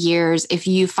many years. If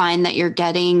you find that you're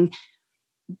getting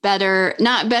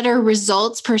not better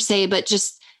results per se, but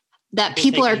just that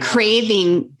people are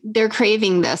craving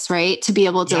this, right? To be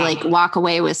able to walk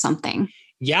away with something.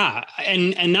 Yeah.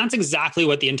 And that's exactly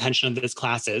what the intention of this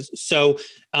class is. So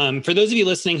for those of you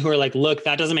listening who are like, look,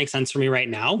 that doesn't make sense for me right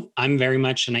now. I'm very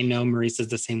much, and I know Marisa's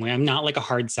the same way. I'm not like a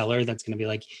hard seller that's going to be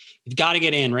like, you've got to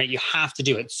get in, right? You have to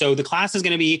do it. So the class is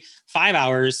going to be 5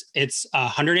 hours. It's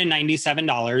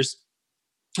 $197.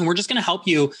 And we're just going to help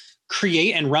you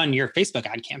create and run your Facebook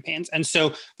ad campaigns. And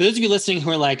so for those of you listening who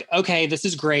are like, okay, this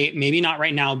is great, maybe not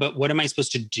right now, but what am I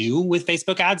supposed to do with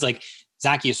Facebook ads? Like,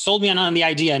 Zach, you sold me on the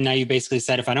idea. And now you basically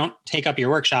said, if I don't take up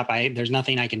your workshop, there's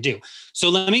nothing I can do. So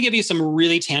let me give you some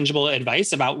really tangible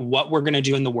advice about what we're going to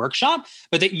do in the workshop,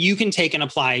 but that you can take and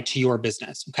apply to your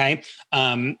business. Okay.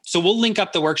 So we'll link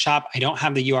up the workshop. I don't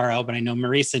have the URL, but I know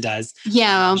Marisa does.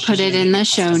 Yeah. I'll put it in the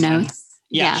show notes.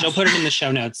 Yeah. She'll put it in the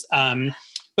show notes.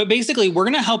 But basically we're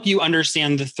going to help you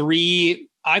understand the 3,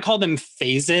 I call them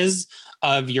phases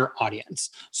of your audience.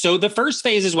 So the first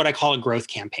phase is what I call a growth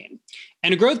campaign.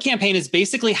 And a growth campaign is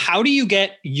basically how do you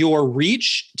get your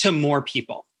reach to more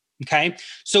people? Okay.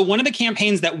 So one of the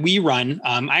campaigns that we run,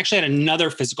 I actually had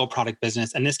another physical product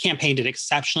business, and this campaign did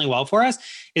exceptionally well for us,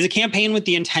 is a campaign with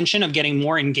the intention of getting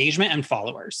more engagement and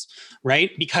followers,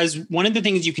 right? Because one of the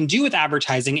things you can do with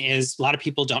advertising is, a lot of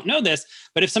people don't know this,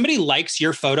 but if somebody likes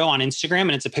your photo on Instagram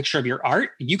and it's a picture of your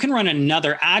art, you can run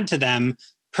another ad to them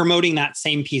promoting that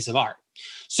same piece of art.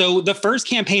 So the first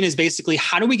campaign is basically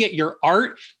how do we get your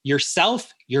art,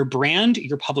 yourself, your brand,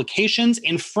 your publications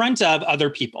in front of other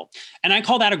people? And I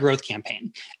call that a growth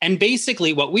campaign. And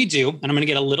basically what we do, and I'm going to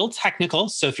get a little technical.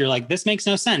 So if you're like, this makes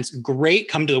no sense, great,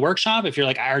 come to the workshop. If you're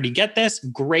like, I already get this,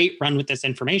 great, run with this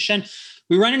information.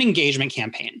 We run an engagement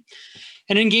campaign.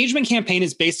 An engagement campaign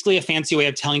is basically a fancy way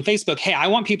of telling Facebook, hey, I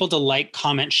want people to like,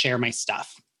 comment, share my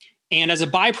stuff. And as a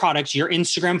byproduct, your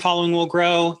Instagram following will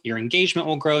grow, your engagement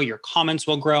will grow, your comments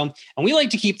will grow. And we like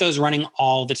to keep those running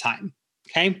all the time.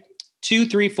 Okay. $2,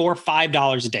 $3, $4,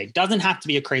 $5 a day. Doesn't have to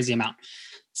be a crazy amount.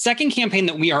 Second campaign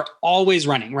that we are always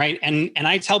running, right? And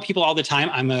I tell people all the time,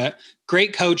 I'm a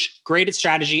great coach, great at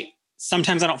strategy.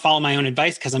 Sometimes I don't follow my own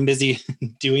advice because I'm busy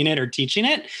doing it or teaching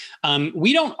it.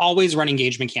 We don't always run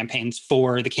engagement campaigns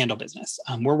for the candle business.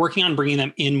 We're working on bringing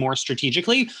them in more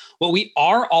strategically. What we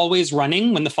are always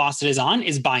running when the faucet is on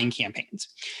is buying campaigns.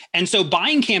 And so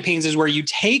buying campaigns is where you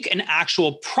take an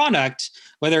actual product,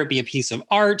 whether it be a piece of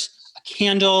art, a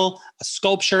candle, a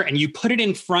sculpture, and you put it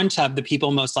in front of the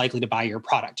people most likely to buy your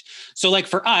product. So like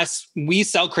for us, we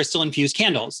sell crystal infused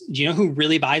candles. Do you know who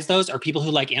really buys those? Are people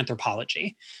who like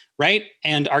Anthropologie. Right?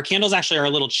 And our candles actually are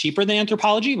a little cheaper than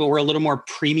Anthropologie, but we're a little more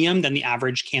premium than the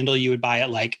average candle you would buy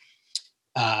at like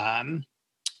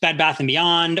Bed Bath &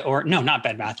 Beyond, or no, not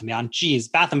Bed Bath & Beyond. Geez,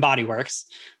 Bath & Body Works.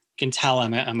 You can tell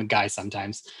I'm a guy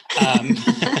sometimes.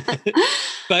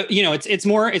 But you know, it's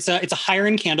a higher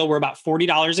end candle. We're about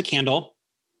 $40 a candle.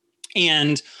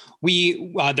 And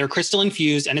they're crystal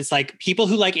infused, and it's like people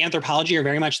who like Anthropologie are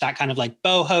very much that kind of like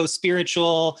boho,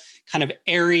 spiritual, kind of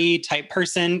airy type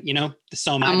person, you know,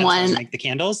 so am I. That's why I make the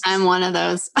candles. I'm one of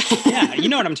those. Yeah. You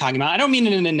know what I'm talking about. I don't mean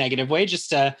it in a negative way,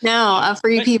 just no, a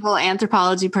free people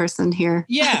Anthropologie person here.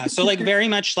 Yeah. So like very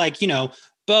much like, you know,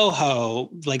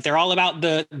 boho, like they're all about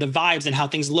the vibes and how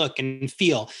things look and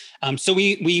feel. So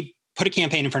we put a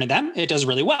campaign in front of them. It does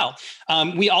really well.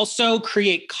 We also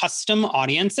create custom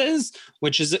audiences,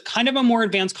 which is kind of a more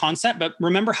advanced concept. But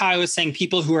remember how I was saying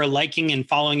people who are liking and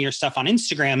following your stuff on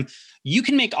Instagram, you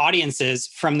can make audiences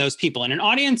from those people. And an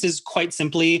audience is quite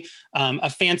simply a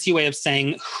fancy way of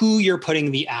saying who you're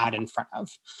putting the ad in front of,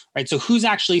 right? So who's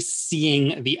actually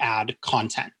seeing the ad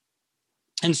content.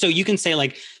 And so you can say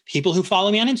like people who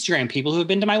follow me on Instagram, people who have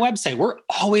been to my website, we're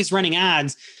always running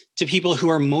ads to people who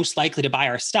are most likely to buy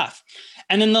our stuff.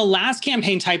 And then the last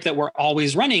campaign type that we're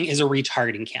always running is a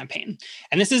retargeting campaign.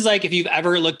 And this is like if you've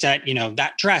ever looked at, you know,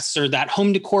 that dress or that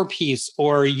home decor piece,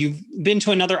 or you've been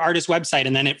to another artist's website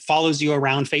and then it follows you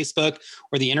around Facebook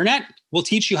or the internet, we'll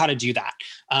teach you how to do that.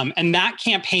 And that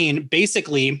campaign,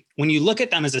 basically, when you look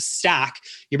at them as a stack,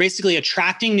 you're basically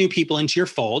attracting new people into your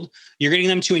fold. You're getting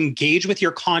them to engage with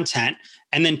your content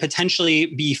and then potentially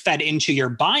be fed into your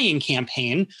buying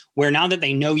campaign, where now that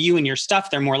they know you and your stuff,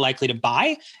 they're more likely to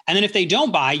buy. And then if they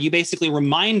don't buy, you basically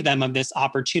remind them of this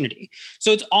opportunity.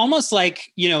 So it's almost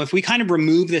like, you know, if we kind of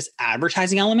remove this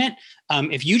advertising element,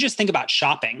 if you just think about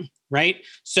shopping, right?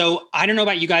 So I don't know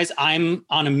about you guys, I'm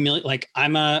on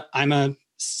I'm a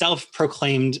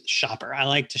self-proclaimed shopper. I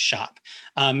like to shop.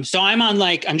 So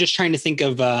I'm just trying to think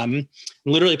of,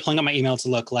 literally pulling up my email to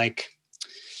look like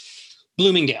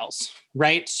Bloomingdale's.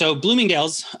 Right. So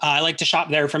Bloomingdale's, I like to shop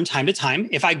there from time to time.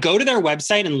 If I go to their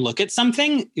website and look at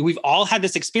something, we've all had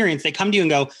this experience. They come to you and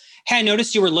go, hey, I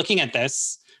noticed you were looking at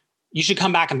this. You should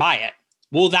come back and buy it.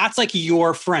 Well, that's like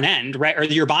your front end, right? Or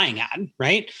your buying ad,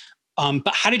 right?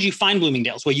 But how did you find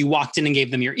Bloomingdale's? Well, you walked in and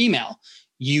gave them your email.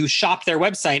 You shopped their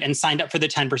website and signed up for the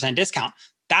 10% discount.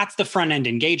 That's the front end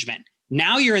engagement.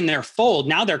 Now you're in their fold.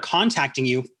 Now they're contacting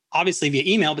you, obviously via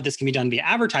email, but this can be done via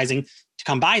advertising to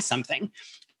come buy something.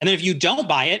 And then if you don't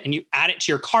buy it and you add it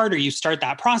to your cart or you start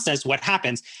that process, what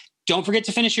happens? Don't forget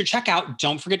to finish your checkout.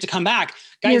 Don't forget to come back.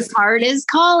 Guys, your cart is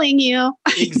calling you.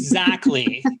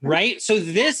 Exactly. Right. So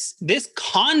this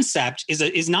concept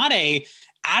is not a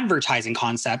advertising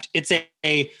concept. It's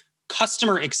a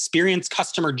customer experience,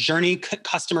 customer journey,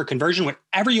 customer conversion,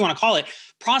 whatever you want to call it,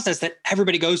 process that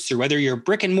everybody goes through, whether you're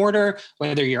brick and mortar,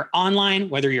 whether you're online,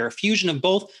 whether you're a fusion of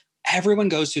both. Everyone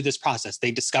goes through this process.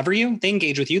 They discover you, they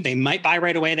engage with you. They might buy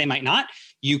right away. They might not.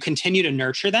 You continue to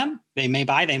nurture them. They may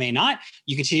buy, they may not.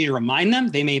 You continue to remind them.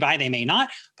 They may buy, they may not.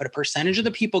 But a percentage of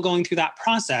the people going through that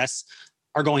process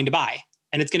are going to buy.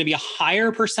 And it's going to be a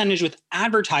higher percentage with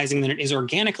advertising than it is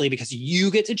organically because you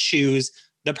get to choose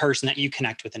the person that you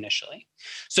connect with initially.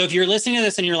 So if you're listening to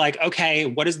this and you're like, okay,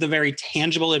 what is the very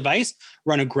tangible advice?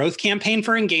 Run a growth campaign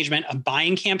for engagement, a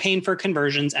buying campaign for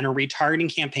conversions, and a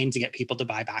retargeting campaign to get people to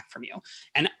buy back from you.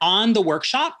 And on the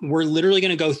workshop, we're literally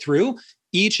going to go through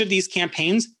each of these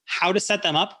campaigns, how to set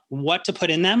them up, what to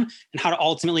put in them, and how to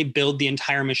ultimately build the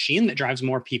entire machine that drives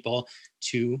more people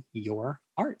to your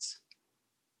arts.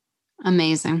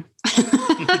 Amazing.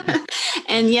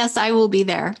 And yes, I will be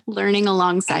there learning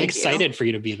alongside you. I'm excited for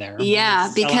you to be there.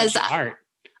 Yeah, because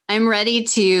I'm ready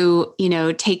to,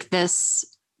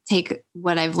 take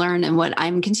what I've learned and what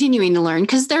I'm continuing to learn,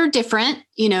 because they're different,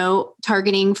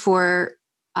 targeting for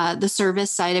the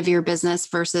service side of your business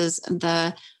versus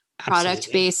the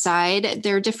product-based side.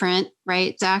 They're different,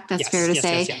 right, Zach? That's fair to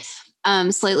say. Yes.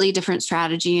 Slightly different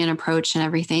strategy and approach and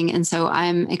everything. And so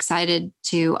I'm excited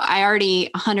I already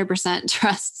 100%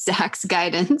 trust Zach's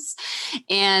guidance.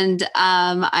 And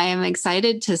I am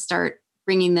excited to start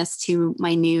bringing this to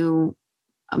my new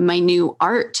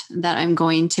art that I'm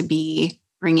going to be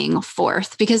bringing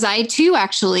forth, because I too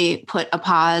actually put a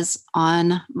pause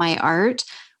on my art,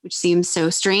 which seems so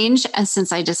strange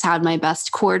since I just had my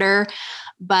best quarter.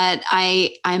 But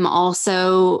I'm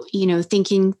also,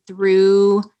 thinking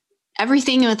through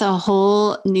everything with a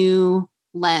whole new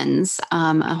lens,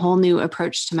 a whole new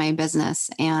approach to my business.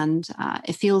 And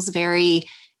it feels very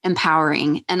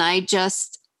empowering. And I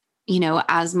just,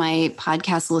 as my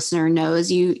podcast listener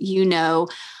knows,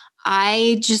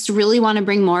 I just really want to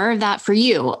bring more of that for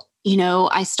you.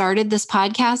 I started this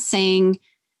podcast saying,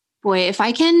 boy, if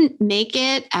I can make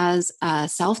it as a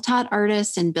self-taught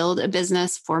artist and build a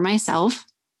business for myself,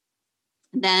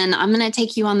 then I'm going to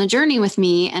take you on the journey with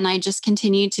me. And I just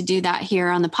continue to do that here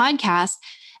on the podcast.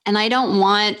 And I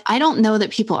don't know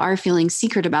that people are feeling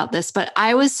secret about this, but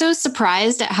I was so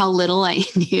surprised at how little I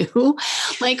knew.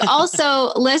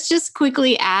 Also, let's just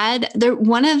quickly add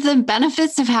one of the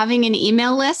benefits of having an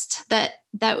email list that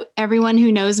everyone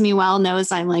who knows me well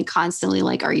knows I'm constantly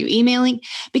are you emailing?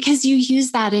 Because you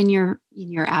use that in your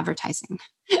advertising.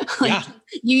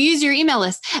 You use your email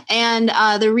list. And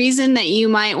the reason that you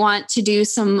might want to do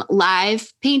some live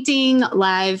painting,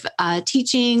 live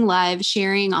teaching, live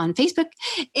sharing on Facebook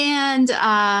and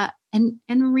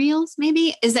Reels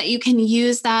maybe is that you can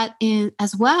use that in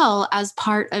as well as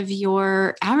part of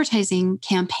your advertising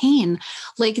campaign.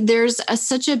 There's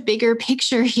such a bigger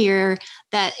picture here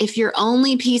that if you're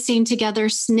only piecing together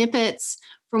snippets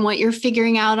from what you're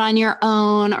figuring out on your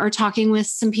own or talking with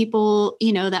some people,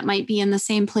 that might be in the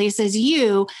same place as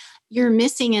you're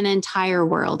missing an entire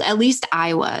world. At least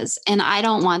I was. And I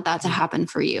don't want that to happen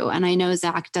for you. And I know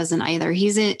Zach doesn't either.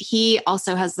 He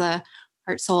also has the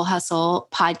Heart Soul Hustle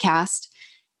podcast.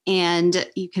 And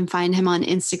you can find him on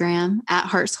Instagram at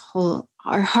Heart Soul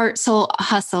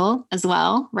Hustle as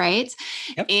well, right?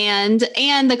 Yep. And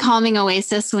the Calming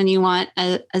Oasis when you want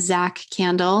a Zach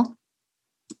candle.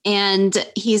 And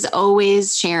he's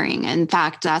always sharing. In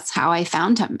fact, that's how I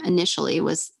found him initially,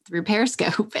 was through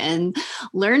Periscope and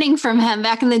learning from him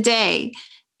back in the day.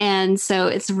 And so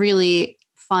it's really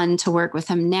fun to work with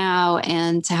him now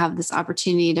and to have this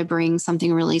opportunity to bring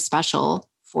something really special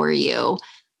for you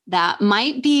that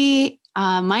might be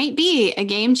a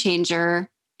game changer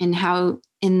in how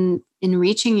in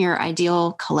reaching your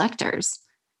ideal collectors,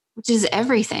 which is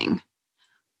everything.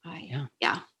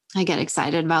 Yeah. I get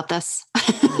excited about this.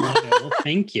 Well,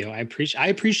 thank you. I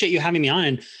appreciate you having me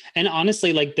on. And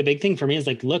honestly, the big thing for me is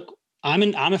look, I'm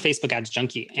a Facebook ads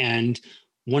junkie. And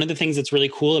one of the things that's really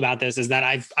cool about this is that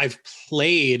I've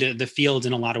played the field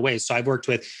in a lot of ways. So I've worked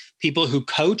with people who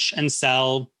coach and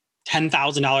sell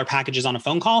 $10,000 packages on a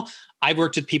phone call. I've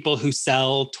worked with people who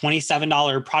sell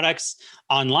 $27 products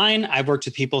online. I've worked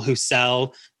with people who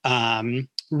sell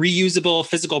reusable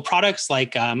physical products oh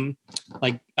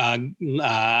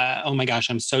my gosh,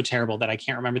 I'm so terrible that I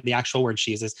can't remember the actual word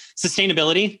she uses.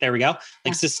 Sustainability. There we go.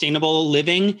 Like sustainable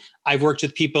living. I've worked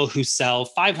with people who sell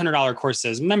 $500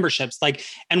 courses, memberships,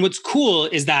 and what's cool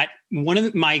is that one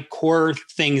of my core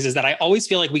things is that I always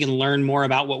feel like we can learn more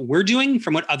about what we're doing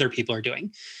from what other people are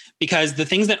doing. Because the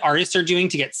things that artists are doing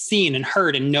to get seen and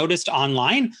heard and noticed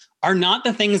online are not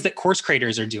the things that course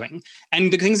creators are doing.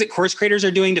 And the things that course creators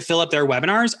are doing to fill up their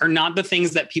webinars are not the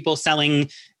things that people selling,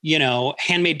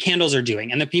 handmade candles are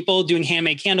doing. And the people doing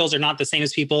handmade candles are not the same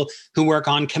as people who work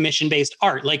on commission-based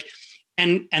art.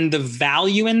 And the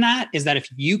value in that is that if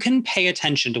you can pay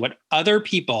attention to what other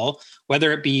people,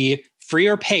 whether it be free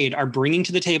or paid, are bringing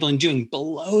to the table and doing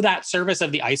below that surface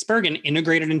of the iceberg and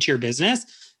integrate it into your business,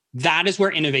 that is where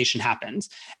innovation happens.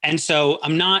 And so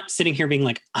I'm not sitting here being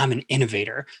like, I'm an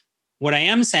innovator. What I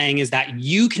am saying is that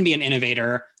you can be an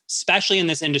innovator, especially in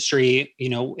this industry,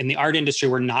 in the art industry,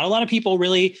 where not a lot of people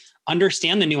really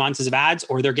understand the nuances of ads,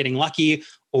 or they're getting lucky,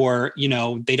 or,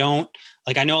 they don't,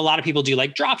 I know a lot of people do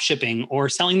drop shipping or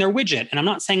selling their widget. And I'm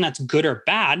not saying that's good or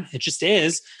bad. It just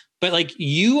is. But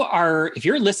if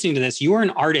you're listening to this, you are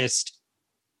an artist.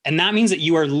 And that means that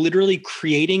you are literally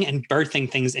creating and birthing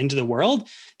things into the world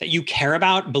that you care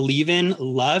about, believe in,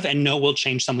 love, and know will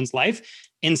change someone's life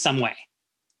in some way.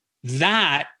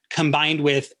 That, combined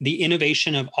with the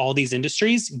innovation of all these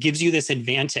industries, gives you this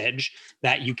advantage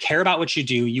that you care about what you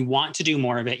do. You want to do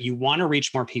more of it. You want to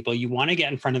reach more people. You want to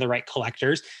get in front of the right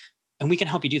collectors, and we can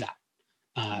help you do that.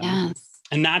 Yes.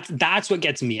 And that's what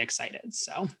gets me excited.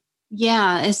 So.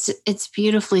 Yeah, it's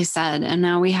beautifully said. And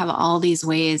now we have all these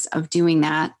ways of doing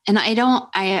that. And I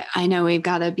know we've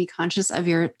got to be conscious of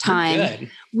your time.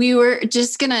 We were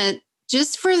just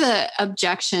for the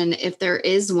objection, if there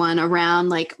is one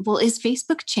around is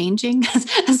Facebook changing?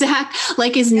 Zach,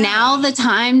 is now the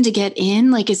time to get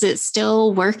in? Is it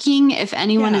still working? If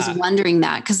anyone is wondering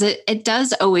that, because it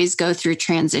does always go through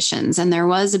transitions, and there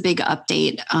was a big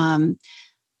update.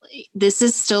 This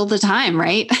is still the time,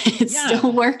 right? It's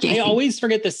still working. I always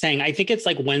forget this saying. I think it's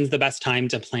when's the best time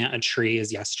to plant a tree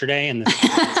is yesterday, and the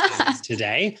best time is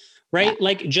today, right?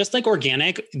 Yeah. Just like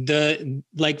organic,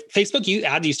 Facebook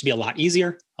ads used to be a lot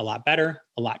easier, a lot better,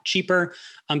 a lot cheaper.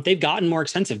 They've gotten more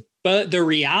expensive, but the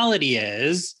reality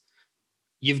is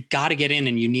you've got to get in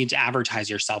and you need to advertise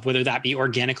yourself, whether that be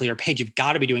organically or paid. You've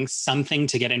got to be doing something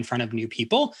to get in front of new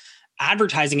people.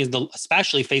 Advertising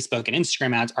especially Facebook and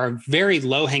Instagram ads, are very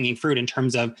low hanging fruit in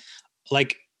terms of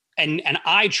and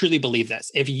I truly believe this.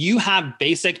 If you have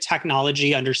basic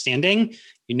technology understanding,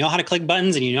 you know how to click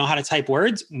buttons and you know how to type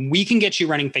words, we can get you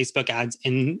running Facebook ads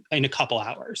in a couple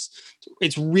hours.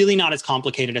 It's really not as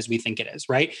complicated as we think it is,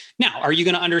 right? Now, are you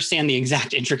going to understand the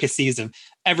exact intricacies of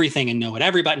everything and know what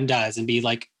every button does and be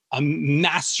a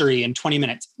mastery in 20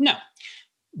 minutes? No,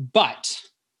 but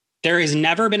there has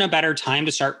never been a better time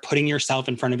to start putting yourself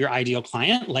in front of your ideal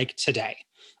client like today.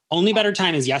 Only better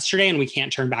time is yesterday, and we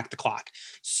can't turn back the clock.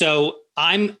 So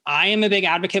I am a big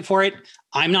advocate for it.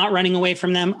 I'm not running away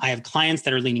from them. I have clients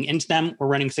that are leaning into them. We're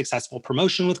running successful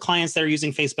promotion with clients that are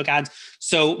using Facebook ads.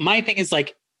 So my thing is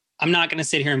I'm not going to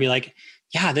sit here and be like,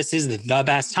 yeah, this is the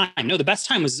best time. No, the best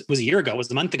time was a year ago, was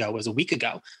a month ago, was a week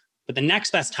ago. But the next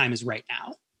best time is right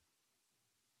now.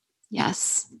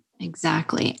 Yes.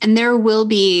 Exactly. And there will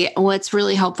be, what's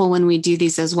really helpful when we do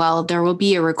these as well, there will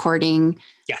be a recording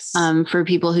for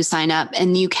people who sign up,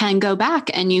 and you can go back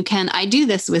and I do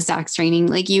this with Zach's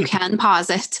training, you can pause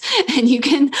it and you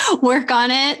can work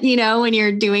on it, when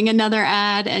you're doing another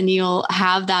ad, and you'll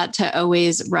have that to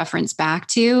always reference back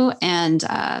to. And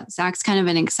Zach's kind of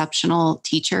an exceptional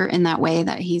teacher in that way,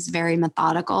 that he's very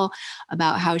methodical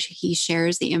about how he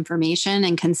shares the information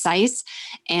and concise.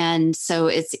 And so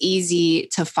it's easy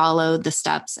to follow the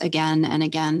steps again and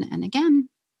again and again.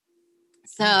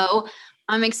 So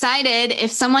I'm excited.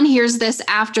 If someone hears this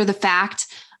after the fact,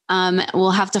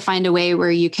 we'll have to find a way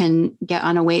where you can get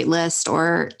on a wait list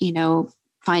or,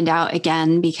 find out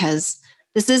again, because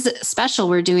this is special.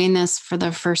 We're doing this for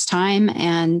the first time,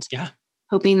 and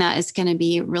hoping that it's going to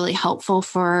be really helpful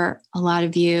for a lot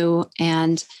of you.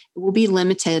 And it will be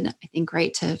limited, I think,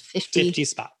 right to 50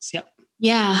 spots. Yep.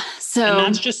 Yeah. So, and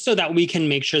that's just so that we can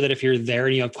make sure that if you're there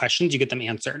and you have questions, you get them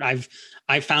answered. I've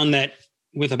found that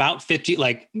with about 50,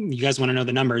 you guys want to know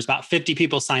the numbers, about 50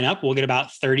 people sign up, we'll get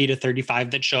about 30 to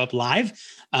 35 that show up live.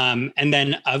 And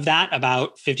then of that,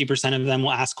 about 50% of them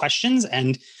will ask questions.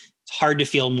 And it's hard to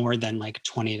field more than like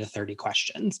 20 to 30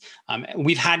 questions.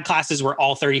 We've had classes where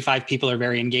all 35 people are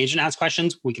very engaged and ask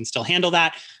questions. We can still handle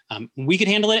that. We could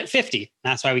handle it at 50.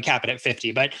 That's why we cap it at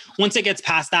 50. But once it gets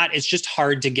past that, it's just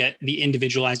hard to get the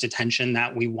individualized attention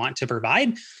that we want to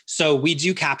provide. So we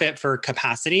do cap it for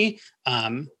capacity.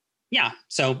 Yeah.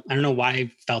 So I don't know why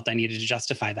I felt I needed to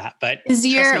justify that, but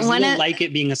like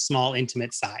it being a small,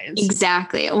 intimate size.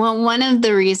 Exactly. Well, one of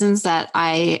the reasons that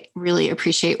I really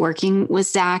appreciate working with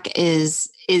Zach is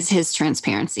his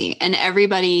transparency, and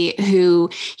everybody who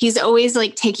he's always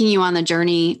like taking you on the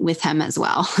journey with him as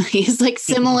well. He's like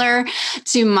similar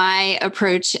to my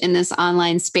approach in this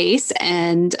online space.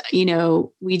 And, you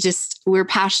know, we're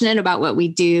passionate about what we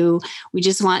do. We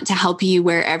just want to help you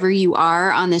wherever you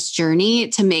are on this journey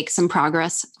to make some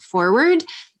progress forward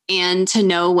and to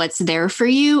know what's there for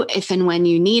you if and when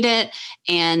you need it.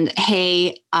 And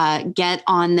hey, get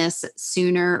on this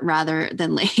sooner rather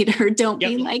than later. Don't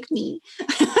be like me.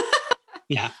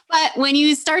 Yeah. But when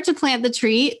you start to plant the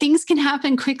tree, things can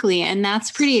happen quickly. And that's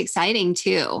pretty exciting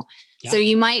too. Yeah. So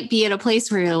you might be at a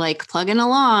place where you're like plugging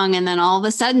along, and then all of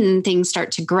a sudden things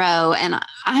start to grow. And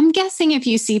I'm guessing if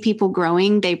you see people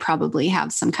growing, they probably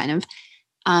have some kind of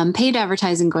paid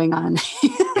advertising going on.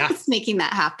 It's making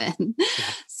that happen. Yeah.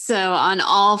 So on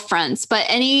all fronts, but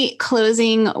any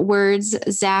closing words,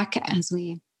 Zach, as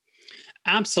we...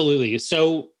 Absolutely.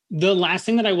 So the last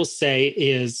thing that I will say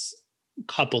is a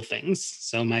couple things.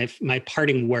 So my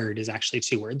parting word is actually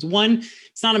 2 words. One,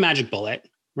 it's not a magic bullet,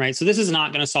 right? So this is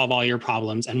not going to solve all your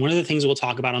problems. And one of the things we'll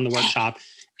talk about on the workshop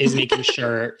is making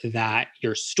sure that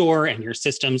your store and your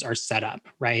systems are set up,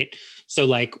 right? So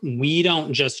like, we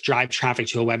don't just drive traffic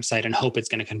to a website and hope it's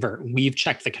going to convert. We've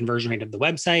checked the conversion rate of the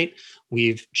website.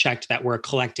 We've checked that we're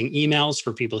collecting emails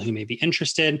for people who may be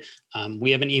interested.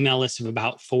 We have an email list of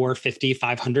about 450,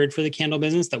 500 for the candle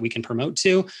business that we can promote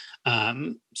to.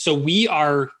 So we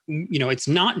are, you know, it's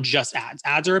not just ads.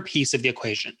 Ads are a piece of the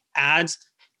equation. Ads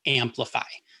amplify.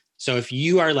 So if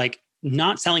you are like,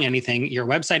 not selling anything, your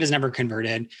website has never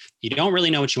converted, you don't really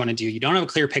know what you want to do, you don't have a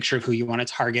clear picture of who you want to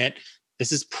target,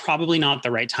 this is probably not the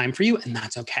right time for you, and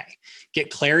that's okay. Get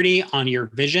clarity on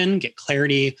your vision, get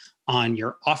clarity on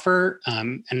your offer,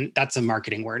 and that's a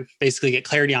marketing word. Basically, get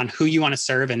clarity on who you want to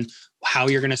serve and how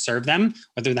you're going to serve them,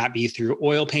 whether that be through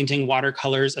oil painting,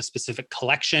 watercolors, a specific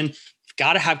collection. You've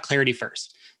got to have clarity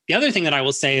first. The other thing that I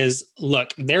will say is,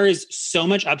 look, there is so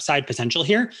much upside potential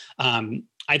here.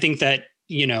 I think that,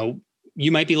 you know, you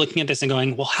might be looking at this and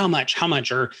going, well, how much,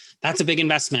 or that's a big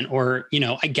investment, or, you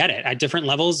know, I get it. At different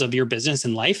levels of your business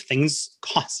and life, things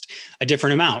cost a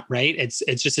different amount, right? It's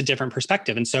just a different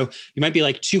perspective. And so you might be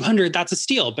like 200, that's a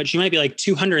steal, but you might be like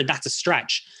 200, that's a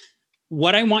stretch.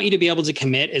 What I want you to be able to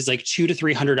commit is like $200 to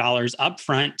 $300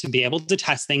 upfront to be able to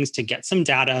test things, to get some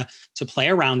data, to play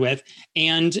around with,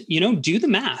 and, you know, do the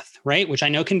math, right? Which I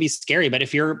know can be scary, but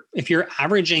if you're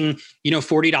averaging, you know,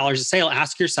 $40 a sale,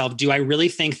 ask yourself, do I really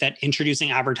think that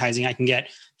introducing advertising, I can get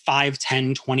 5,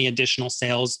 10, 20 additional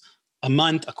sales a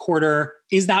month, a quarter?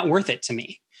 Is that worth it to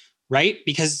me, right?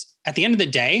 Because at the end of the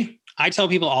day, I tell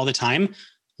people all the time,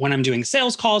 when I'm doing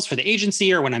sales calls for the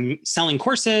agency, or when I'm selling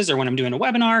courses, or when I'm doing a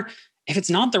webinar, if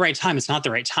it's not the right time, it's not the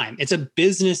right time. It's a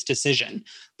business decision.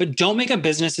 But don't make a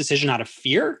business decision out of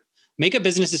fear. Make a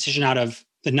business decision out of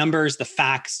the numbers, the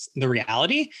facts, the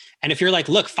reality. And if you're like,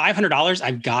 look, $500,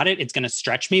 I've got it. It's going to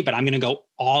stretch me, but I'm going to go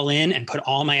all in and put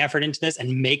all my effort into this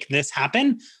and make this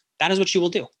happen. That is what you will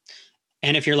do.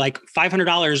 And if you're like,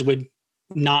 $500 would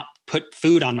not put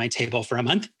food on my table for a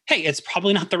month, hey, it's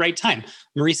probably not the right time.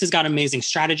 Marisa's got amazing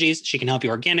strategies. She can help you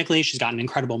organically. She's got an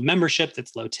incredible membership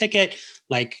that's low ticket.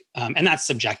 And that's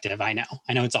subjective. I know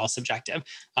it's all subjective.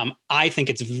 I think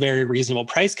it's a very reasonable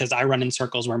price because I run in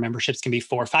circles where memberships can be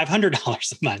 $400 or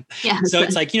 $500 a month. Yeah, so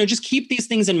it's like, you know, just keep these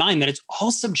things in mind that it's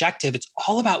all subjective. It's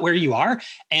all about where you are.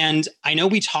 And I know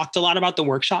we talked a lot about the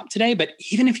workshop today, but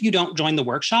even if you don't join the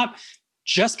workshop,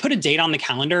 just put a date on the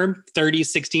calendar, 30,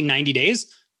 60, 90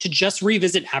 days to just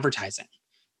revisit advertising.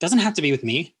 Doesn't have to be with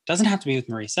me. Doesn't have to be with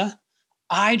Marisa.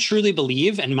 I truly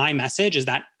believe, and my message is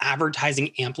that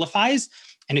advertising amplifies.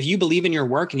 And if you believe in your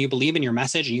work and you believe in your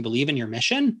message and you believe in your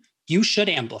mission, you should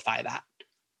amplify that.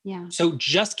 Yeah. So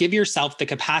just give yourself the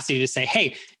capacity to say,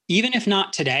 hey, even if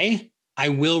not today, I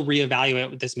will reevaluate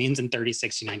what this means in 30,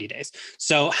 60, 90 days.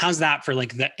 So how's that for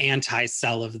like the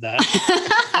anti-sell of the,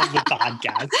 of the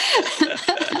podcast?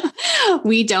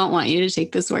 We don't want you to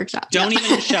take this workshop. Don't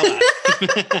even show up.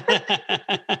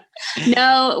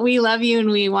 No, we love you and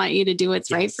we want you to do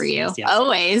what's right for you. Yes.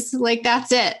 Always. Like,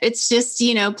 that's it. It's just,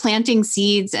 planting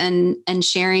seeds and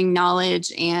sharing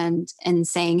knowledge and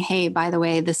saying, hey, by the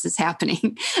way, this is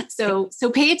happening. So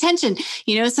pay attention.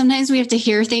 Sometimes we have to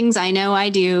hear things. I know I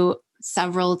do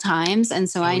several times. And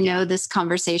so I know this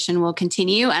conversation will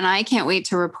continue, and I can't wait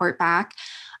to report back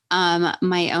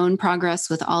my own progress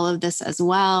with all of this as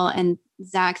well. And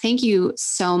Zach, thank you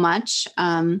so much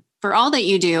for all that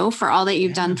you do, for all that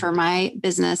you've done for my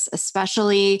business,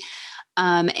 especially,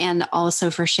 and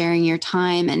also for sharing your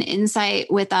time and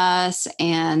insight with us.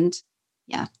 And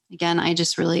again, I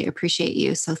just really appreciate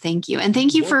you. So thank you. And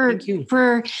thank you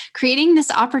for creating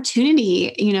this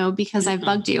opportunity, because I've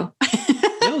bugged you.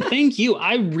 No, thank you.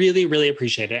 I really, really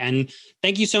appreciate it. And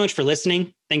thank you so much for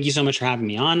listening. Thank you so much for having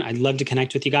me on. I'd love to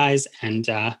connect with you guys. And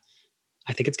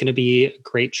I think it's going to be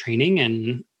great training,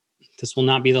 and this will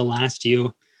not be the last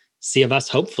you see of us,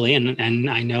 hopefully. And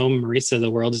I know, Marisa, the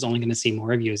world is only going to see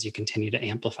more of you as you continue to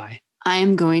amplify.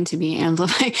 I'm going to be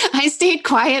amplifying. I stayed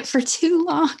quiet for too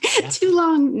long, too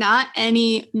long. Not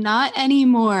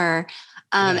anymore.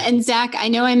 And Zach, I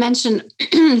know I mentioned,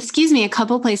 a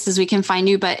couple places we can find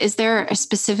you, but is there a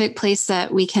specific place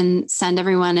that we can send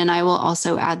everyone? And I will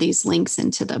also add these links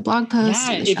into the blog post.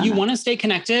 Yeah, if you want to stay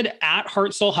connected, at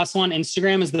Heart Soul Hustle on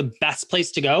Instagram is the best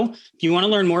place to go. If you want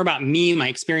to learn more about me, my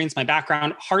experience, my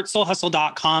background,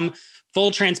 heartsoulhustle.com.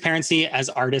 Full transparency, as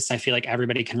artists, I feel like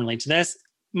everybody can relate to this.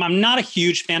 I'm not a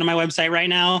huge fan of my website right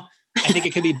now. I think it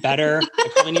could be better. I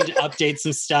probably need to update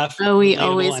some stuff. Oh, we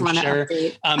always want to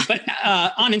update. But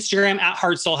on Instagram, at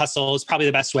Heart Soul Hustle is probably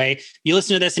the best way. If you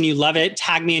listen to this and you love it,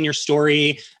 tag me in your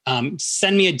story.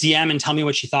 Send me a DM and tell me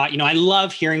what you thought. I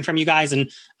love hearing from you guys.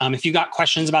 And if you got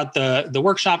questions about the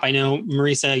workshop, I know,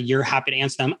 Marisa, you're happy to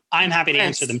answer them. I'm happy to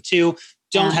answer them too.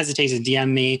 Don't hesitate to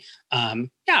DM me.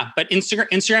 But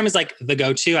Instagram is like the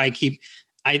go-to.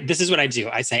 This is what I do.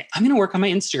 I say, I'm going to work on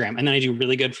my Instagram. And then I do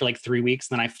really good for like 3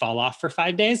 weeks. And then I fall off for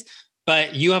 5 days.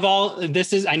 But you have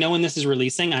I know when this is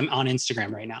releasing, I'm on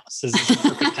Instagram right now. So this is the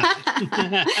perfect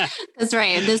time. That's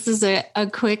right. This is a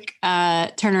quick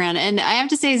turnaround. And I have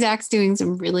to say, Zach's doing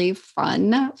some really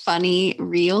funny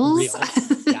reels.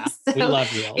 Yeah, we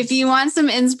love reels. If you want some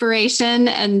inspiration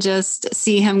and just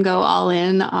see him go all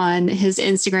in on his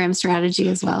Instagram strategy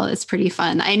as well, it's pretty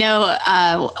fun. I know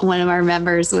one of our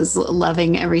members was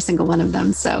loving every single one of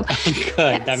them. So good.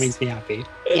 Yes. That makes me happy.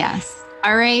 Yes.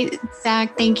 All right,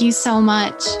 Zach, thank you so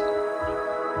much.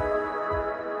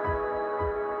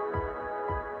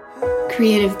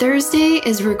 Creative Thursday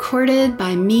is recorded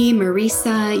by me,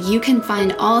 Marisa. You can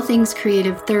find all things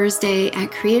Creative Thursday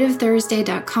at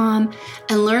creativethursday.com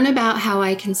and learn about how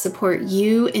I can support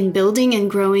you in building and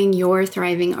growing your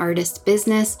thriving artist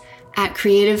business at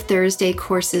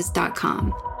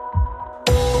creativethursdaycourses.com.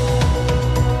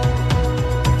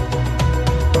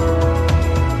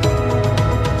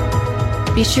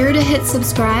 Be sure to hit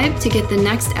subscribe to get the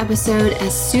next episode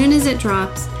as soon as it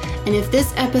drops. And if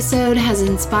this episode has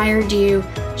inspired you,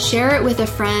 share it with a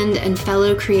friend and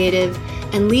fellow creative,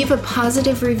 and leave a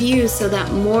positive review so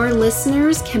that more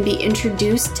listeners can be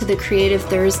introduced to the Creative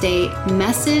Thursday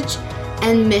message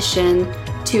and mission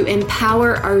to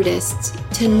empower artists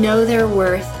to know their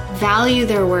worth, value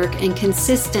their work, and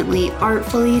consistently,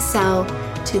 artfully sell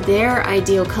to their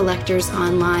ideal collectors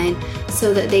online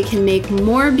so that they can make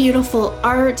more beautiful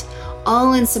art,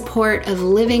 all in support of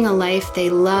living a life they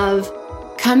love.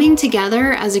 Coming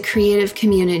together as a creative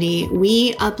community,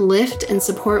 we uplift and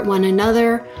support one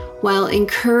another while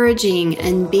encouraging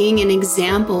and being an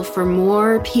example for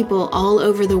more people all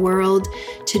over the world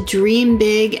to dream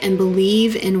big and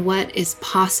believe in what is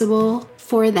possible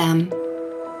for them.